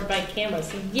can afford to buy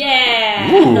cameras.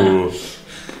 Yeah! Ooh.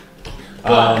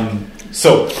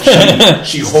 So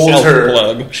she holds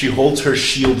Self-plug. she holds her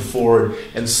shield forward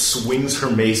and swings her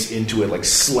mace into it, like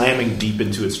slamming deep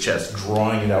into its chest,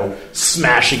 drawing it out,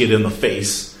 smashing it in the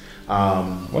face.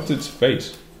 What's its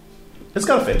face? It's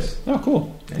got a face. Oh,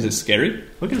 cool. Is it scary?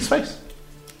 Look at his face.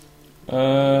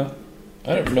 I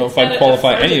don't know if Got I'd a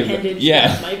qualify front any of appendage it. Yeah.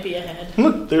 that might be a head.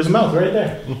 Look, there's a mouth right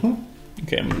there.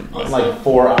 Okay. Also, Like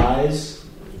 4 eyes.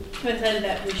 I decided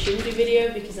that we shouldn't do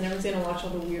video because then everyone's going to watch all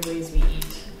the weird ways we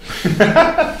eat.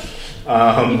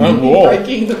 Oh, whoa.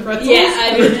 Breaking the pretzels. Yeah,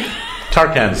 I mean,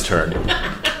 Tarkan's turn.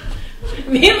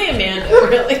 mainly Amanda,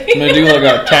 really. I'm going to do like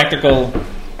a tactical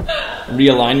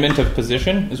realignment of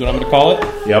position, is what I'm going to call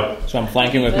it. Yep. So I'm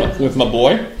flanking with my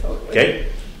boy, Okay.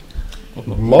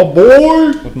 My boy!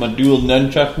 with my dual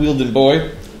nunchuck wielding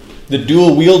boy. The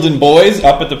dual wielding boys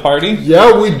up at the party.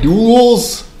 Yeah, we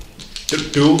duels!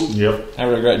 Duel. Yep. I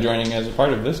regret joining as a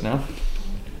part of this now.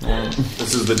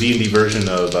 This is the D&D version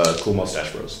of Cool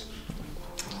Mustache Bros.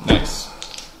 Nice.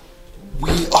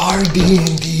 We are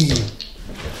D&D.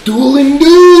 Dueling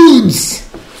dudes!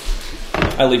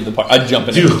 I leave the part. I jump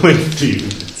in. Dueling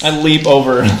dudes. I leap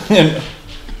over. And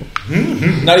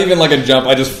not even like a jump,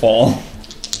 I just fall.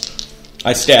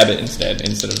 I stab it instead of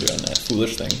doing that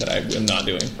foolish thing that I am not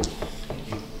doing.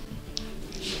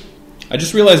 I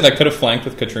just realized I could have flanked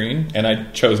with Katrine, and I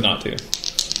chose not to.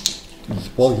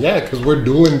 Well, yeah, because we're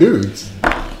dueling dudes.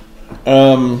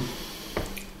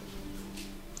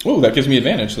 Oh, that gives me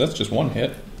advantage, so that's just one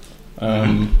hit.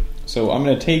 So I'm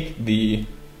going to take the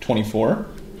 24.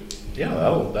 Yeah,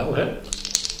 that'll hit.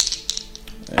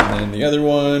 And then the other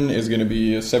one is going to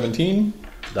be a 17.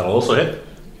 That'll also hit.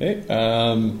 Okay,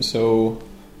 so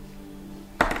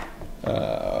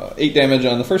 8 damage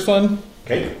on the first one,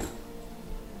 Okay.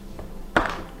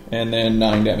 and then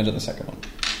 9 damage on the second one.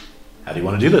 How do you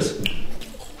want to do this?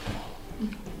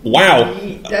 Wow!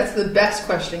 That's the best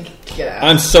question to get out.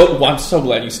 I'm so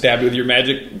glad you stabbed with your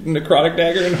magic necrotic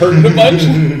dagger and hurt it a bunch.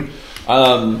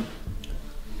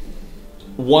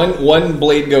 One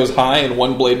blade goes high and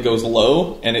one blade goes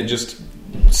low, and it just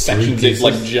sections it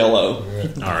like jello.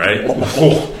 All right.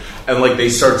 And like they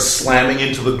start slamming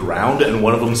into the ground, and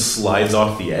one of them slides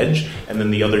off the edge, and then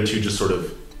the other two just sort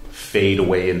of fade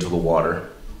away into the water.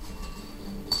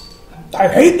 I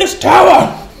hate this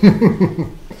tower!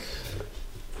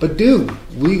 But dude,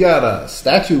 we got a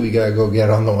statue we gotta go get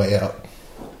on the way out.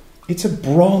 It's a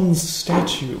bronze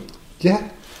statue. Yeah.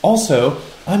 Also,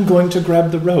 I'm going to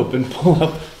grab the rope and pull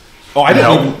up. Oh, I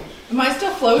don't even... Am I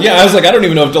still floating? Yeah, I was like, I don't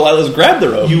even know if Delilah's grabbed the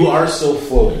rope. You are still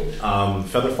floating.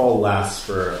 Featherfall lasts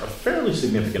for a fairly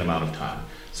significant amount of time.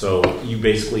 So you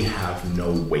basically have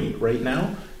no weight right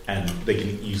now, and they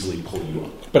can easily pull you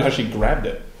up. But how she grabbed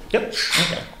it. Yep.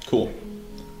 Okay, cool.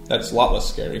 That's a lot less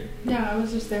scary. Yeah, I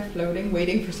was just there floating,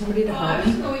 waiting for somebody to help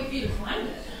me. going to wait for you to climb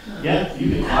it. Yeah, you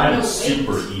can climb it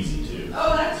super easy too.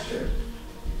 Oh, that's true.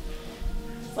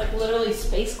 It's like literally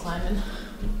space climbing.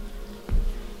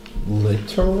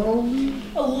 Literally?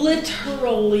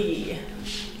 Literally.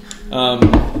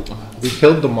 We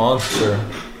killed the monster.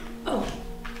 Oh,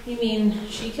 you mean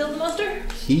she killed the monster?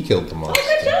 He killed the Oh, monster.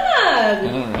 good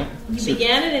job! Alright. You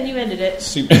began it and you ended it.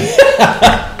 Super.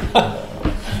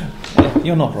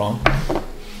 You're not wrong.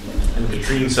 And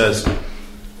Katrine says,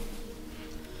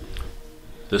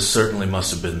 "This certainly must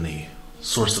have been the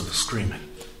source of the screaming."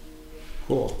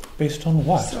 Cool. Based on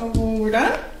what? So we're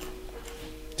done?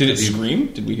 Did it scream?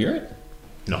 Did we hear it?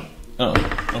 No. Oh,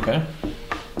 okay.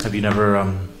 Have you never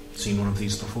seen one of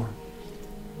these before?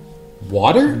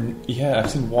 Water? Yeah,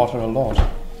 I've seen water a lot.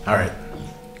 All right.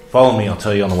 Follow me. I'll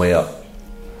tell you on the way up.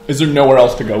 Is there nowhere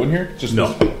else to go in here? Just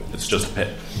No, it's just a pit.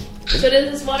 So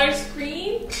does this water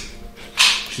scream?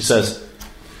 She says,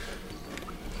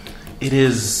 "It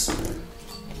is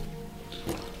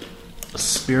a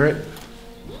spirit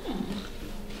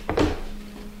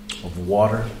of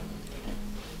water,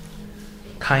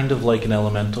 kind of like an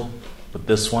elemental, but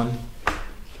this one,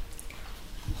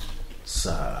 it's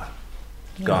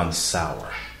gone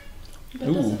sour." But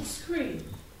Ooh. does it scream?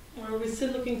 Or are we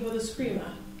still looking for the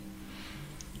screamer?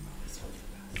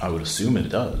 I would assume it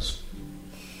does.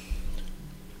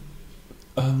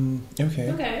 Okay.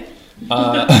 Okay.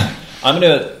 I'm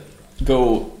gonna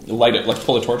go light it, like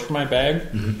pull a torch from my bag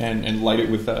and light it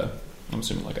with I'm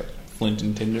assuming like a flint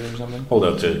and tinder or something. Hold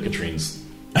out to Katrine's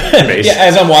face. Yeah,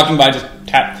 as I'm walking by, just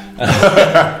tap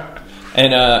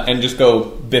and just go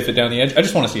biff it down the edge. I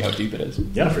just want to see how deep it is.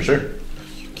 Yeah, for sure.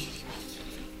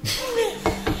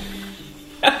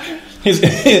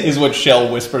 Is what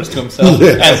Shell whispers to himself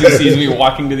as he sees me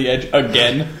walking to the edge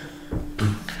again.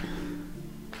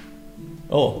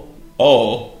 Oh.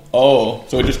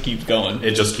 So it just keeps going.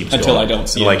 It just keeps Until going. I don't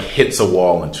see it. it. Like hits a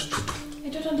wall and I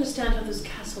don't understand how this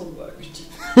castle worked.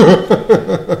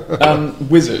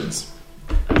 Wizards.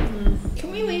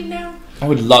 Can we leave now? I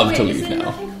would love Wait, to is leave there now.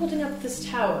 nothing holding up this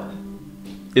tower?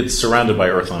 it's surrounded by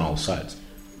earth on all sides.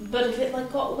 But if it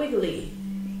like got wiggly.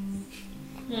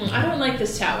 I don't like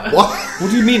this tower. What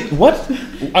do you mean? What?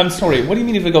 I'm sorry. What do you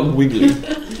mean if it got wiggly?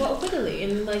 What wiggly?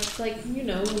 And like you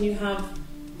know when you have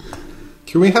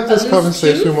Can we have this loose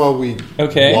conversation tooth? while we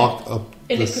Okay. walk up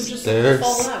and the it could just stairs?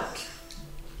 fall out.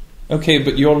 Okay,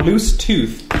 but your loose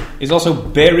tooth is also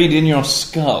buried in your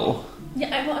skull.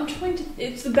 Yeah, I'm trying to.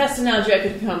 It's the best analogy I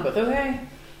could come up with. Okay.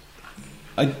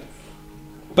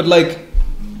 But like,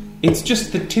 it's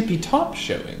just the tippy top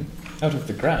showing out of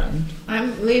the ground.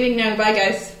 I'm leaving now. Bye,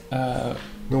 guys.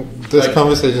 No, this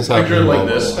conversation's happening while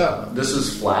we're walking. This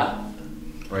is flat,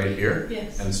 right here.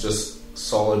 Yes. And it's just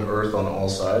solid earth on all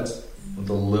sides with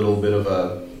a little bit of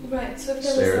a Right. So if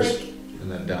there stairs was like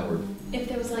and then downward. if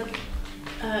there was like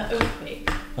earthquake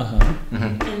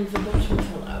and the bottom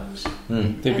fell out.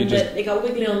 They'd be And just... that they got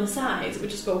wiggly on the sides. It would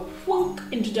just go whonk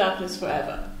into darkness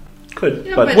forever. Could,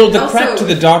 Yeah, but Well, the also- crack to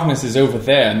the darkness is over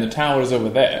there, and the tower is over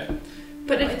there.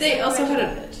 But if they also had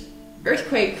an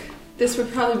earthquake, this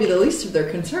would probably be the least of their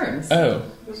concerns. Oh.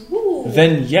 It was, woo.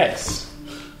 Then yes.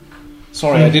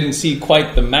 Sorry, I didn't see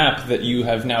quite the map that you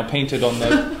have now painted on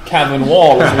the cavern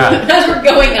wall as well. As we're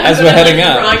going up, As we're heading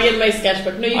I'm up. drawing in my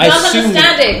sketchbook. No, you're not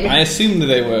understanding. I assumed that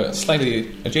they were slightly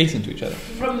adjacent to each other.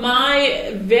 From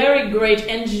my very great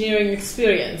engineering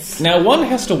experience. Now, one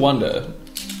has to wonder,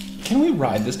 can we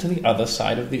ride this to the other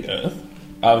side of the Earth?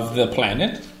 Of the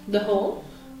planet? The hole?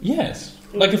 Yes.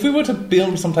 Like, if we were to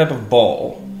build some type of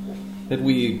ball that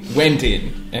we went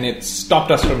in, and it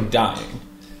stopped us from dying,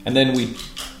 and then we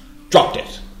dropped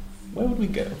it, where would we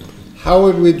go? How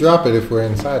would we drop it if we're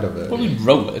inside of it? Well, we'd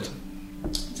roll it.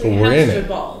 So you we're have in to do it. a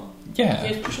ball. You Yeah.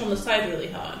 have to push on the side really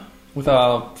hard. With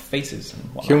our faces and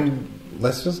whatnot.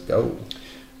 Let's just go.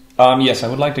 Yes, I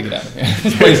would like to get out of here.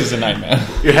 This place is a nightmare.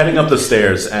 you're heading up the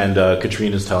stairs, and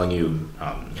Katrine is telling you.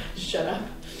 Shut up.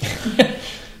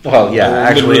 Well, yeah,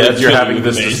 actually, Literally as you're kill having you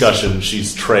this with mace. discussion,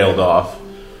 she's trailed off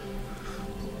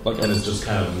Okay. and is just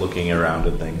kind of looking around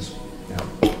at things.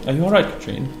 Yeah. Are you alright,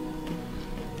 Katrine?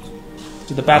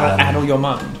 Did the battle addle your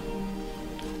mind?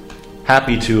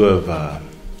 Happy to have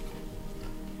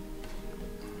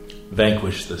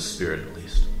vanquished this spirit, at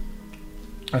least.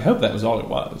 I hope that was all it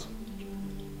was.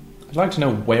 I'd like to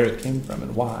know where it came from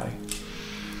and why.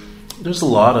 There's a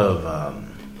lot of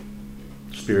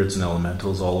spirits and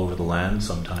elementals all over the land.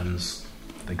 Sometimes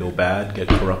they go bad, get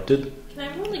corrupted. Can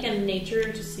I roll like a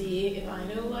nature to see if I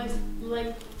know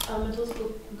like elementals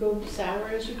will go sour,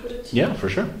 as you put it? Yeah, for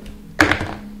sure.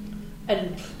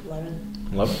 And 11.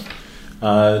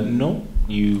 11? No,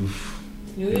 you've...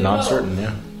 You Not know. certain,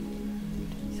 yeah.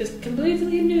 This is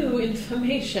completely new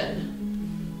information.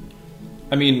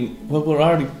 I mean, well, we're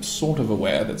already sort of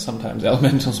aware that sometimes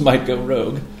elementals might go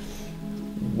rogue.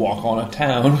 Walk on a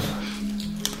town.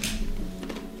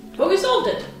 But we solved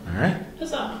it. Alright.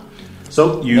 Huzzah.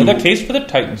 So you... Another case for the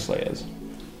Titan Slayers.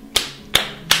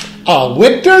 A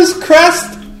Winter's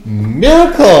Crest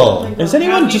miracle! Is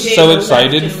anyone just so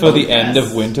excited for the end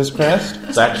of Winter's Crest?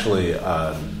 It's actually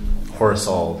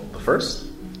Horaceal the First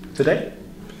today.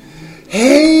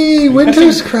 Hey,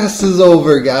 Winter's Crest is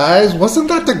over, guys. Wasn't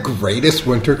that the greatest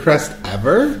Winter Crest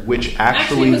ever? Which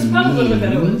Actually, it was probably one of the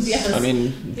better ones, means... yes. I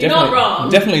mean, You're not wrong.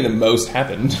 definitely the most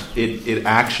happened. It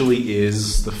actually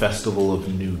is the Festival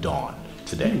of New Dawn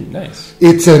today. Nice.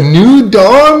 It's a new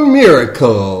dawn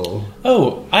miracle.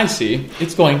 Oh, I see.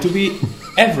 It's going to be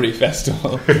every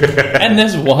festival. And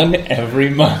there's one every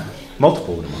month.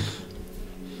 Multiple in a month.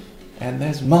 And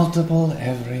there's multiple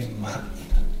every month.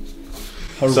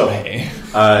 Hooray.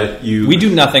 So, We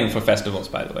do nothing for festivals,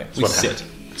 by the way. We what sit.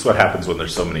 That's what happens when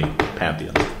there's so many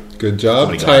pantheons. Good job,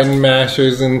 Somebody Titan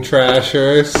Mashers and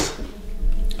Trashers.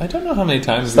 I don't know how many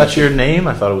times... Is that your name?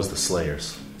 I thought it was the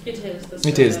Slayers. It is the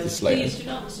It is the Slayers. Please do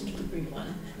not listen to the green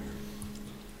one.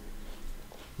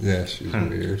 Yeah, she's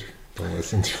weird. Don't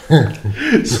listen to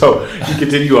her. So you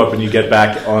continue up and you get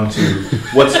back onto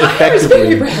what's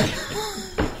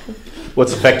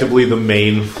effectively the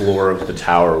main floor of the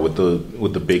tower with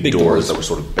the big Big doors doors. that were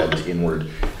sort of bent inward,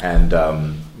 and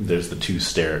there's the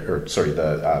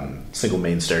single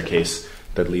main staircase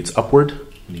that leads upward.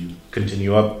 And you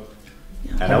continue up.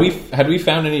 And Had we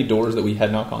found any doors that we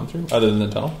had not gone through, other than the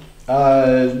tunnel? No,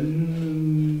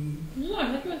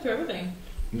 I think we went through everything.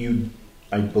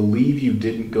 I believe you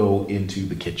didn't go into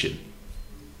the kitchen.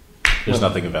 There's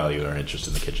nothing of value or interest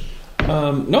in the kitchen.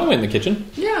 No, I'm in the kitchen.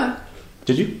 Yeah.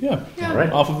 Did you? Yeah. Yeah. All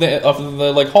right. Off of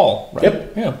the like hall, right?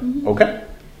 Yep. Yeah. Okay.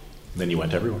 Then you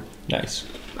went everywhere. Nice.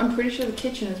 I'm pretty sure the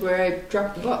kitchen is where I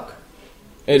dropped the book.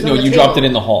 No, on the you dropped table. it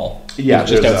in the hall. Yeah, It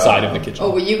was just there's, outside of the kitchen. Oh,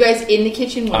 were you guys in the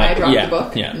kitchen when I dropped yeah, the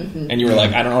book? Yeah. Mhm. And you were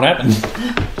like, I don't know what happened.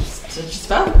 So it just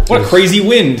fell What a crazy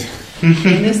wind. in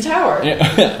this tower.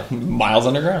 Yeah. Miles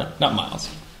underground. Not miles.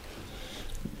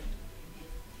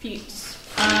 Feet.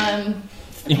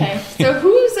 Okay. So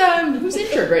who's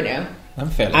injured right now? I'm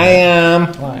fairly. I am.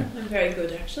 Why? I'm very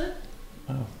good, actually.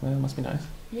 Oh, well, it must be nice.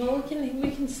 Well,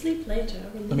 we can sleep later.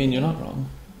 I mean, you're not wrong.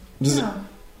 Does it, No.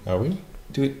 Are we?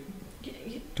 do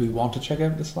we want to check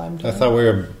out the slime? I tower? thought we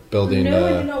were building. No,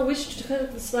 I do not wish to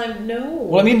cut the slime. No.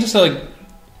 Well, I mean, just like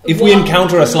if we Walk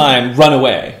encounter a through. slime, run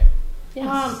away.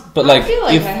 Yes. But I like, feel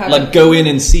like if I haven't- like go in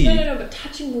and see. No, but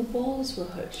touching the walls will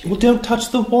hurt you. Well, don't touch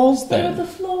the walls What about then. the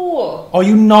floor? Are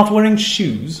you not wearing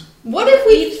shoes? What if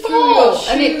we Eat through fall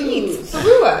your and it shoes. eats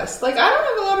through us? Like, I don't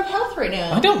have a lot of health right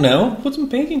now. I don't know. Put some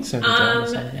baking soda down or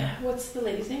something. What's the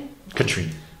lady's name? Katrine.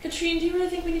 Katrine, do you really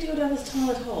think we need to go down this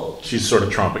tunnel at all? She's sort of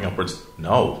tromping upwards.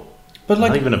 No, But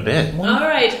not even a bit.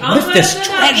 Alright, What if there's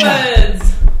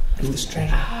upwards! This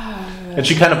treasure. And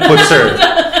she kind of puts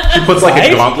she puts like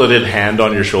a gauntleted hand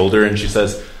on your shoulder, and she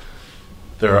says,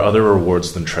 "There are other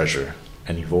rewards than treasure,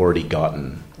 and you've already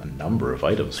gotten a number of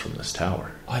items from this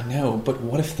tower." I know, but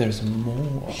what if there's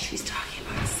more? She's talking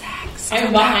about sex.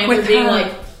 I'm behind her being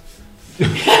like,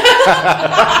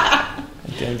 I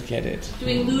don't get it.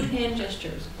 doing lewd hand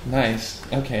gestures. Nice.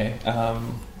 Okay.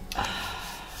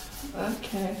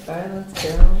 Okay, fine, let's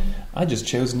go. I just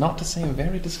chose not to say a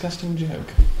very disgusting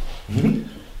joke.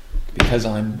 Because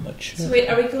I'm mature. So wait,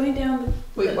 are we going down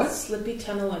Wait, the what? slippy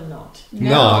tunnel or not?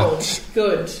 Not.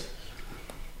 Good.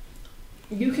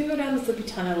 You can go down the slippy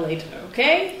tunnel later,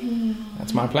 okay?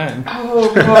 That's my plan.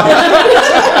 Oh, God.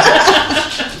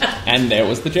 And there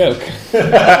was the joke.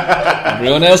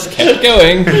 Everyone else kept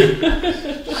going.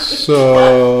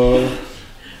 So,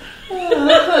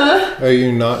 are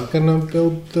you not gonna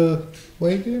build the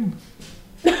wagon?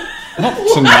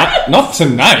 Not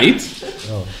tonight.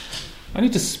 Oh. I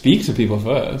need to speak to people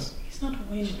first. He's not a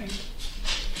wainwright.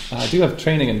 I do have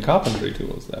training in carpentry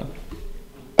tools, though.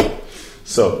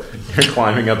 So you're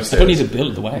climbing I upstairs. don't need to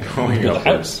build the wagon. I need to build a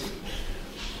house.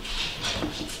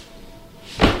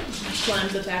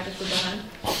 Slimes attack us from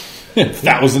behind.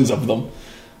 Thousands of them.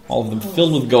 All of them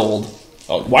filled with gold.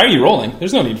 Oh, why are you rolling?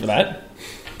 There's no need for that.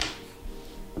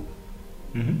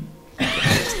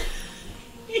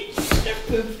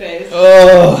 Poop face.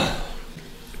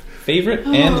 Favorite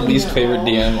and least favorite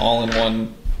DM all in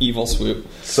one evil swoop.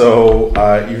 So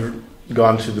you've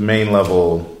gone to the main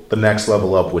level, the next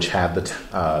level up, which had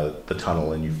the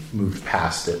tunnel, and you've moved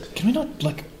past it. Can we not,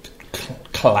 like,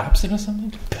 collapse it or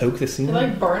something? Poke the ceiling?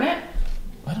 Like, burn it?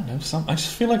 I don't know. I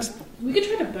just feel like... We could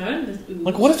try to burn this ooze.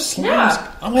 Like, what if slimes...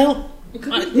 Yeah. Oh, well... It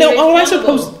could be No, very I flammable.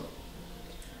 suppose...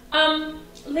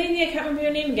 Lady, I can't remember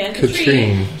your name again.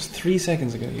 Katrine. It was 3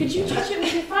 seconds ago. Could you touch it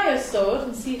with your fire sword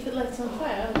and see if it lights on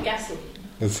fire? Gasoline.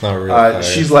 It's not real fire.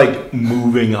 She's like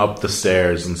moving up the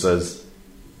stairs and says,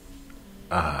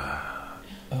 I'll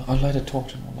light a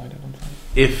torch and I'll light it on fire.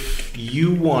 "If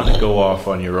you want to go off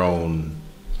on your own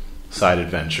side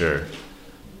adventure,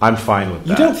 I'm fine with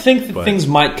that." You don't think that but things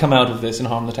might come out of this and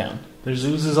harm the town? There's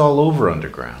oozes all over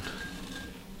underground.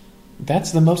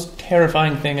 That's the most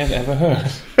terrifying thing I've ever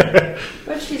heard.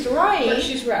 But she's right. But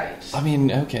she's right. I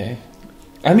mean, okay.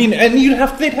 I mean, and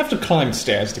they'd have to climb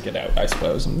stairs to get out, I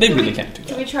suppose. And they really can't do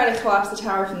Can that. we try to collapse the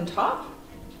tower from the top?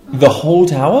 The whole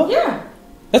tower? Yeah.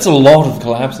 That's a lot of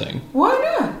collapsing. Why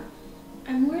not?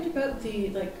 I'm worried about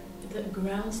the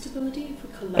ground stability for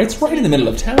collapsing. It's right in the middle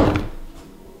of town.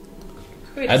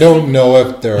 Wait, I don't know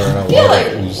if there are a feel lot like,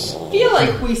 of ooze. feel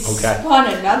like we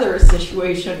spun another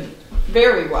situation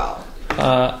very well.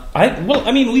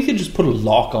 I mean, we could just put a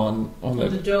lock on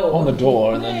the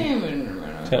door and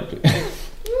then tell people.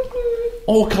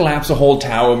 Or collapse a whole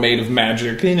tower made of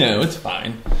magic. You know, it's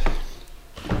fine.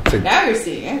 Now you're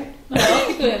seeing it. No, I'll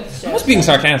go up the I stairs. was being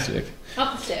sarcastic.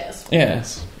 Up the stairs.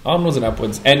 Yes, onwards and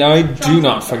upwards. And I do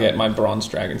not forget my bronze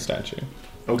dragon statue.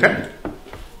 Okay.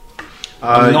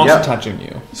 I'm not yeah. touching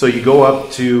you. So you go up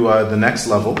to the next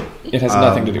level. It has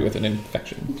nothing to do with an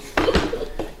infection.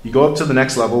 You go up to the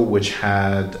next level, which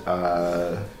had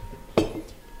the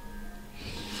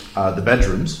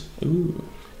bedrooms, Ooh.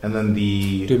 and then Do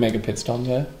we make a pit stop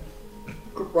there?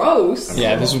 Gross.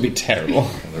 Yeah, this would be terrible.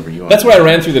 whatever you want. That's where I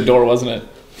ran through the door, wasn't it?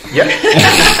 Yeah.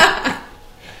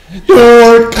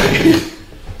 Door!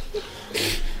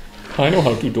 I know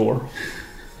how to door.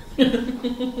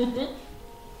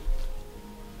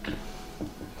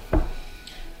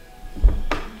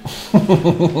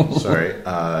 Sorry.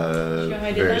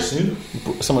 I did Very that? soon.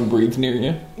 Someone breathed near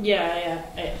you. Yeah.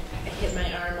 I hit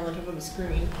my arm on the top of a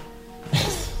screen.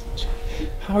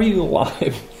 How are you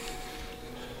alive?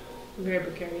 Very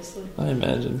precariously. I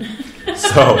imagine.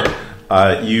 So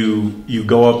you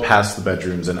go up past the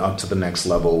bedrooms and up to the next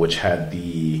level, which had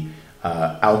the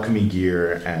alchemy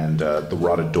gear and the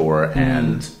rotted door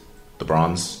and the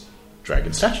bronze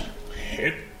dragon statue.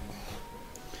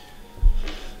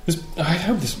 I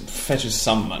hope this fetches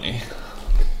some money.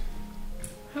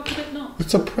 How could it not?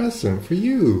 It's a present for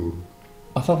you.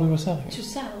 I thought we were selling it. To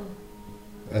sell.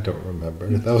 I don't remember.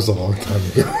 That was a long time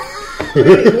ago. We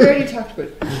already talked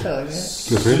about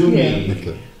selling it.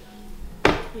 Okay.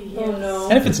 Yes. Oh no.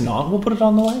 And if it's not, we'll put it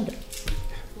on the wagon.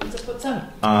 What's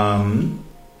up? I'm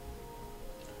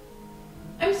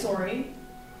sorry.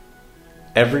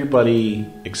 Everybody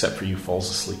except for you falls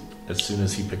asleep as soon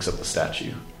as he picks up the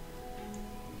statue.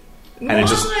 And it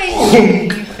just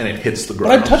and it hits the But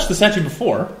ground. I touched the statue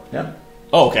before. Yeah.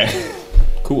 Oh, okay.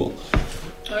 Cool.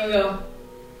 There we go.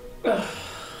 But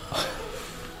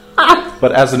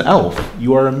as an elf,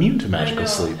 you are immune to I magical know,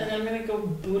 sleep. and I'm gonna go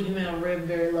boot him in a rib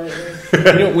very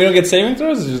lightly. We don't get saving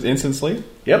throws? It's just instant sleep?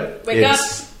 Yep. Wake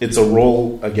It's a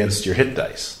roll against your hit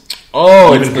dice.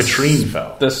 Oh, Even Katrine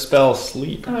fell. The spell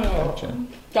sleep. Oh. Gotcha.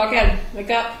 Doghead,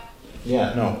 wake up.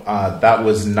 Yeah, no. That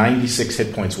was 96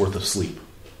 hit points worth of sleep.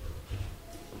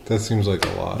 That seems like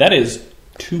a lot. That is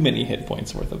too many hit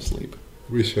points worth of sleep.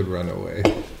 We should run away.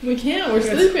 We can't, we're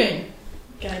sleeping.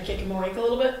 Can I kick him awake a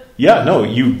little bit? Yeah, no,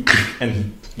 you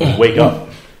wake up.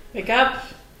 Wake up.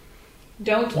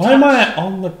 Don't Why am touch. I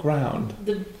on the ground?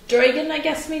 The dragon, I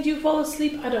guess, made you fall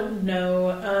asleep. I don't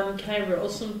know. Can I roll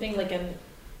something like an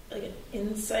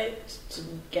insight to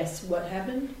guess what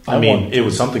happened? I mean, it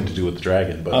was something to do with the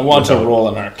dragon, but I want to roll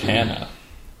an Arcana.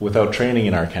 without training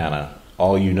in Arcana,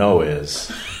 all you know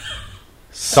is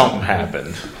something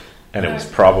happened, and it was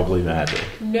probably magic.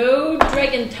 No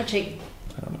dragon touching.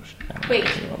 I don't know.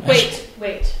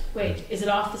 Wait. Is it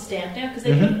off the stand now? Because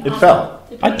It fell.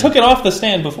 I took it off the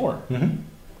stand before.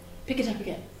 Pick it up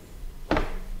again.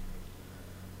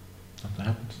 Nothing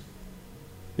happens.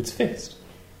 It's fixed.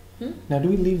 Now, do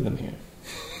we leave them here?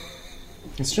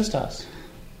 It's just us.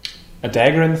 A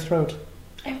dagger in the throat.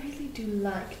 I really do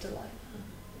like Delilah.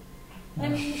 I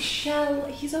mean,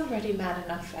 he's already mad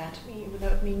enough at me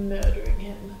without me murdering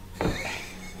him.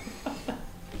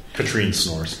 Katrine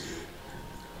snores.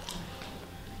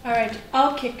 Alright,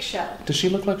 I'll kick Shell. Does she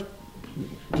look like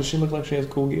she has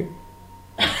cool gear?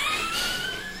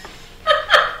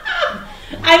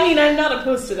 I mean, I'm not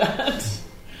opposed to that.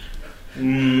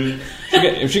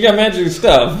 If she got magic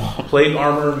stuff. Plate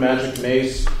armor, magic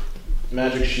mace,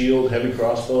 magic shield, heavy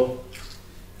crossbow.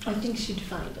 I think she'd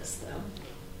find us, though.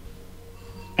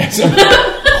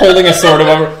 Holding a sword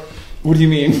over. What do you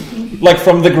mean? Like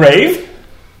from the grave?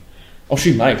 Oh,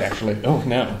 she might actually. Oh,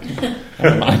 no.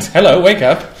 Never mind. Hello, wake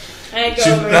up. I go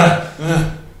over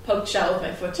and poke Shell with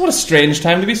my foot. What a strange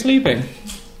time to be sleeping.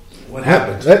 What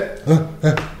happened?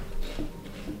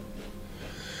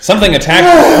 Something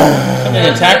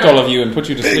attacked all of you and put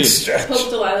you to sleep. Poke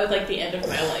Delilah with the end of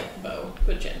my bow,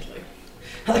 but gently.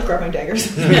 I like grab my daggers.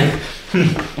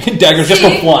 Daggers just for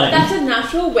flying. That's a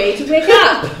natural way to wake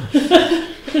up.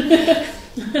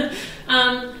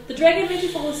 The dragon made you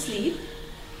fall asleep,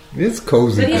 It's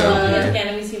cozy but he's down looking at here. again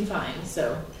and we seem fine.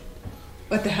 So,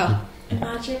 What the hell? and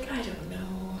magic, I don't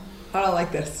know. I don't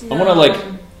like this. I want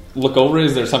to look over.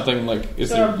 Is there something is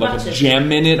There there are like a bunches.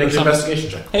 gem in it or Make an something? investigation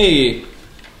check. Hey,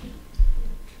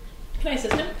 Can I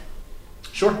assist him?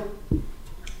 Sure.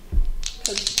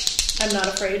 Because I'm not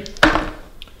afraid.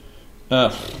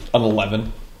 an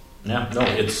 11. Yeah, no,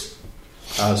 it's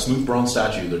a smooth bronze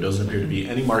statue. There doesn't appear to be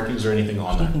any markings or anything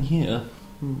on there. Here.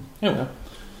 Anyway,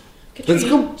 Katrine, Let's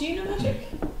go. do you know magic?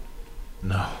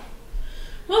 No.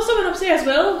 Well, someone upstairs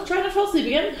will. Try not to fall asleep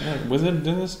again. wizard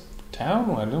in this town?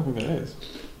 Well, I don't think there is.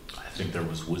 I think there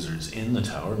was wizards in the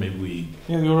tower. Maybe we...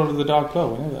 Yeah, the order of the dog bow.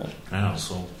 We know that. I don't know,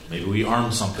 so maybe we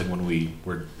armed something when we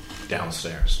were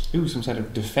downstairs. Ooh, some sort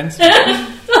of defense.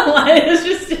 Delilah is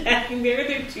just standing there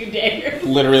with her 2 daggers.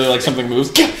 Literally, like something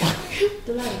moves.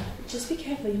 Delilah, just be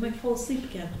careful. You might fall asleep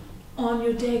again. On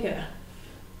your dagger.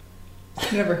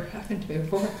 Never happened to me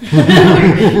before.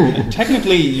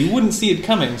 Technically, you wouldn't see it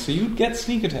coming, so you'd get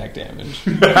sneak attack damage.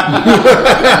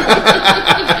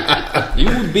 You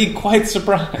would be quite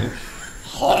surprised.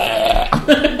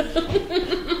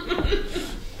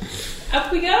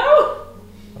 Up we go!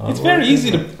 It's very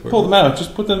easy to pull them out.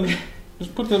 Just put them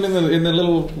in the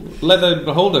little leather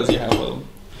holders you have.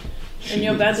 In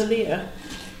your bandolier.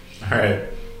 Alright.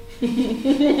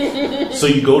 So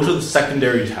you go to the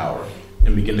secondary tower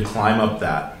and begin to climb up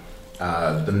that.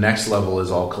 The next level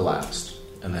is all collapsed.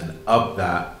 And then up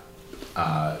that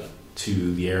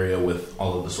to the area with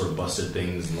all of the sort of busted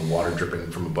things and the water dripping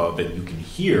from above, and you can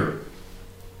hear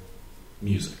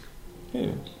music.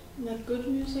 Yeah. That good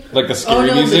music? Like the Oh scary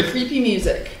no, music. the creepy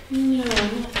music. No,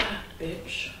 not that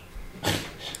bitch.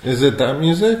 Is it that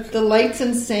music? The lights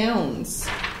and sounds.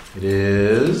 It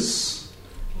is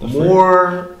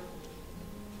more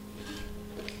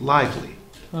lively.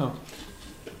 Oh.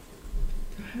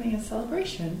 We're having a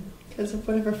celebration because of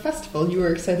whatever festival you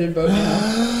were excited about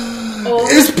now. Or,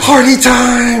 It's party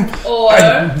time! or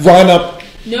I run up.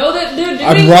 no, that they're doing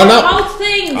I run up. occult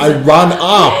things. I run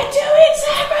up. They're doing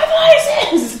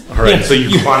sacrifices. Alright, so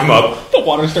you climb up, The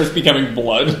water starts becoming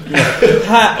blood.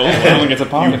 Ha! Oh, I don't think it's a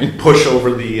party. you push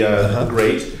over the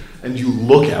grate, and you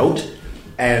look out,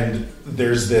 and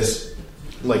there's this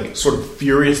sort of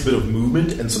furious bit of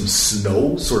movement, and some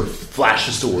snow sort of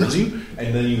flashes towards you,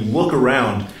 and then you look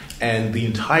around, and the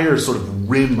entire sort of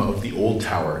rim of the old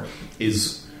tower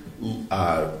is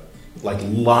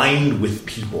lined with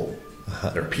people.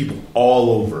 There are people all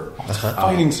over.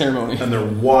 Fighting ceremony. And they're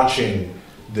watching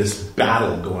this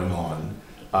battle going on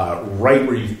right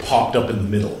where you've popped up in the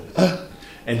middle.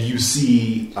 And you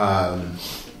see I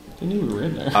knew we were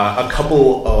in there. a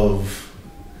couple of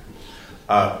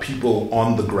people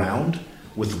on the ground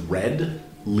with red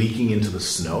leaking into the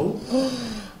snow.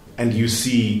 And you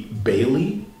see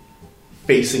Bailey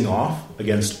facing off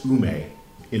against Ume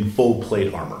in full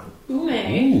plate armor.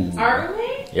 Ume? Our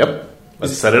Ume? Yep.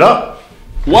 Let's set it up.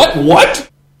 What?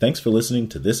 Thanks for listening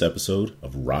to this episode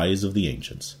of Rise of the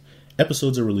Ancients.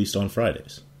 Episodes are released on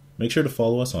Fridays. Make sure to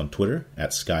follow us on Twitter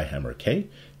at SkyhammerK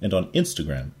and on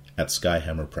Instagram at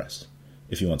SkyhammerPress.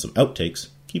 If you want some outtakes,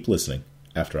 keep listening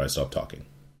after I stop talking.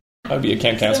 I would be a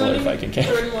camp counselor if I can camp.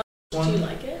 Do you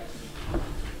like it?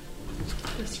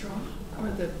 The straw or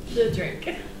the drink.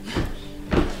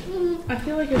 I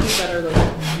feel like it'd be better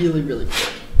like really, really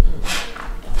quick.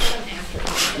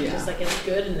 After Yeah. just like it's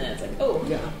good and then it's like, oh.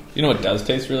 Yeah. You know what does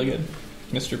taste really good?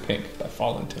 Mr. Pink by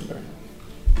Fallen Timber.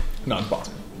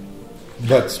 Non-sponsored.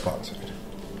 But sponsored.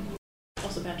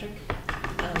 Also, Patrick,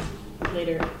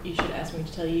 later you should ask me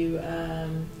to tell you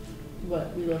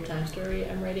what Wheel of Time story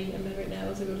I'm writing in bed right now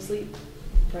as I go to sleep.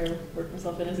 Try to work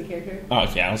myself in as a character. Oh,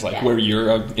 yeah, I was like, Yeah. where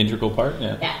you're an integral part?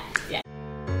 Yeah. Yeah.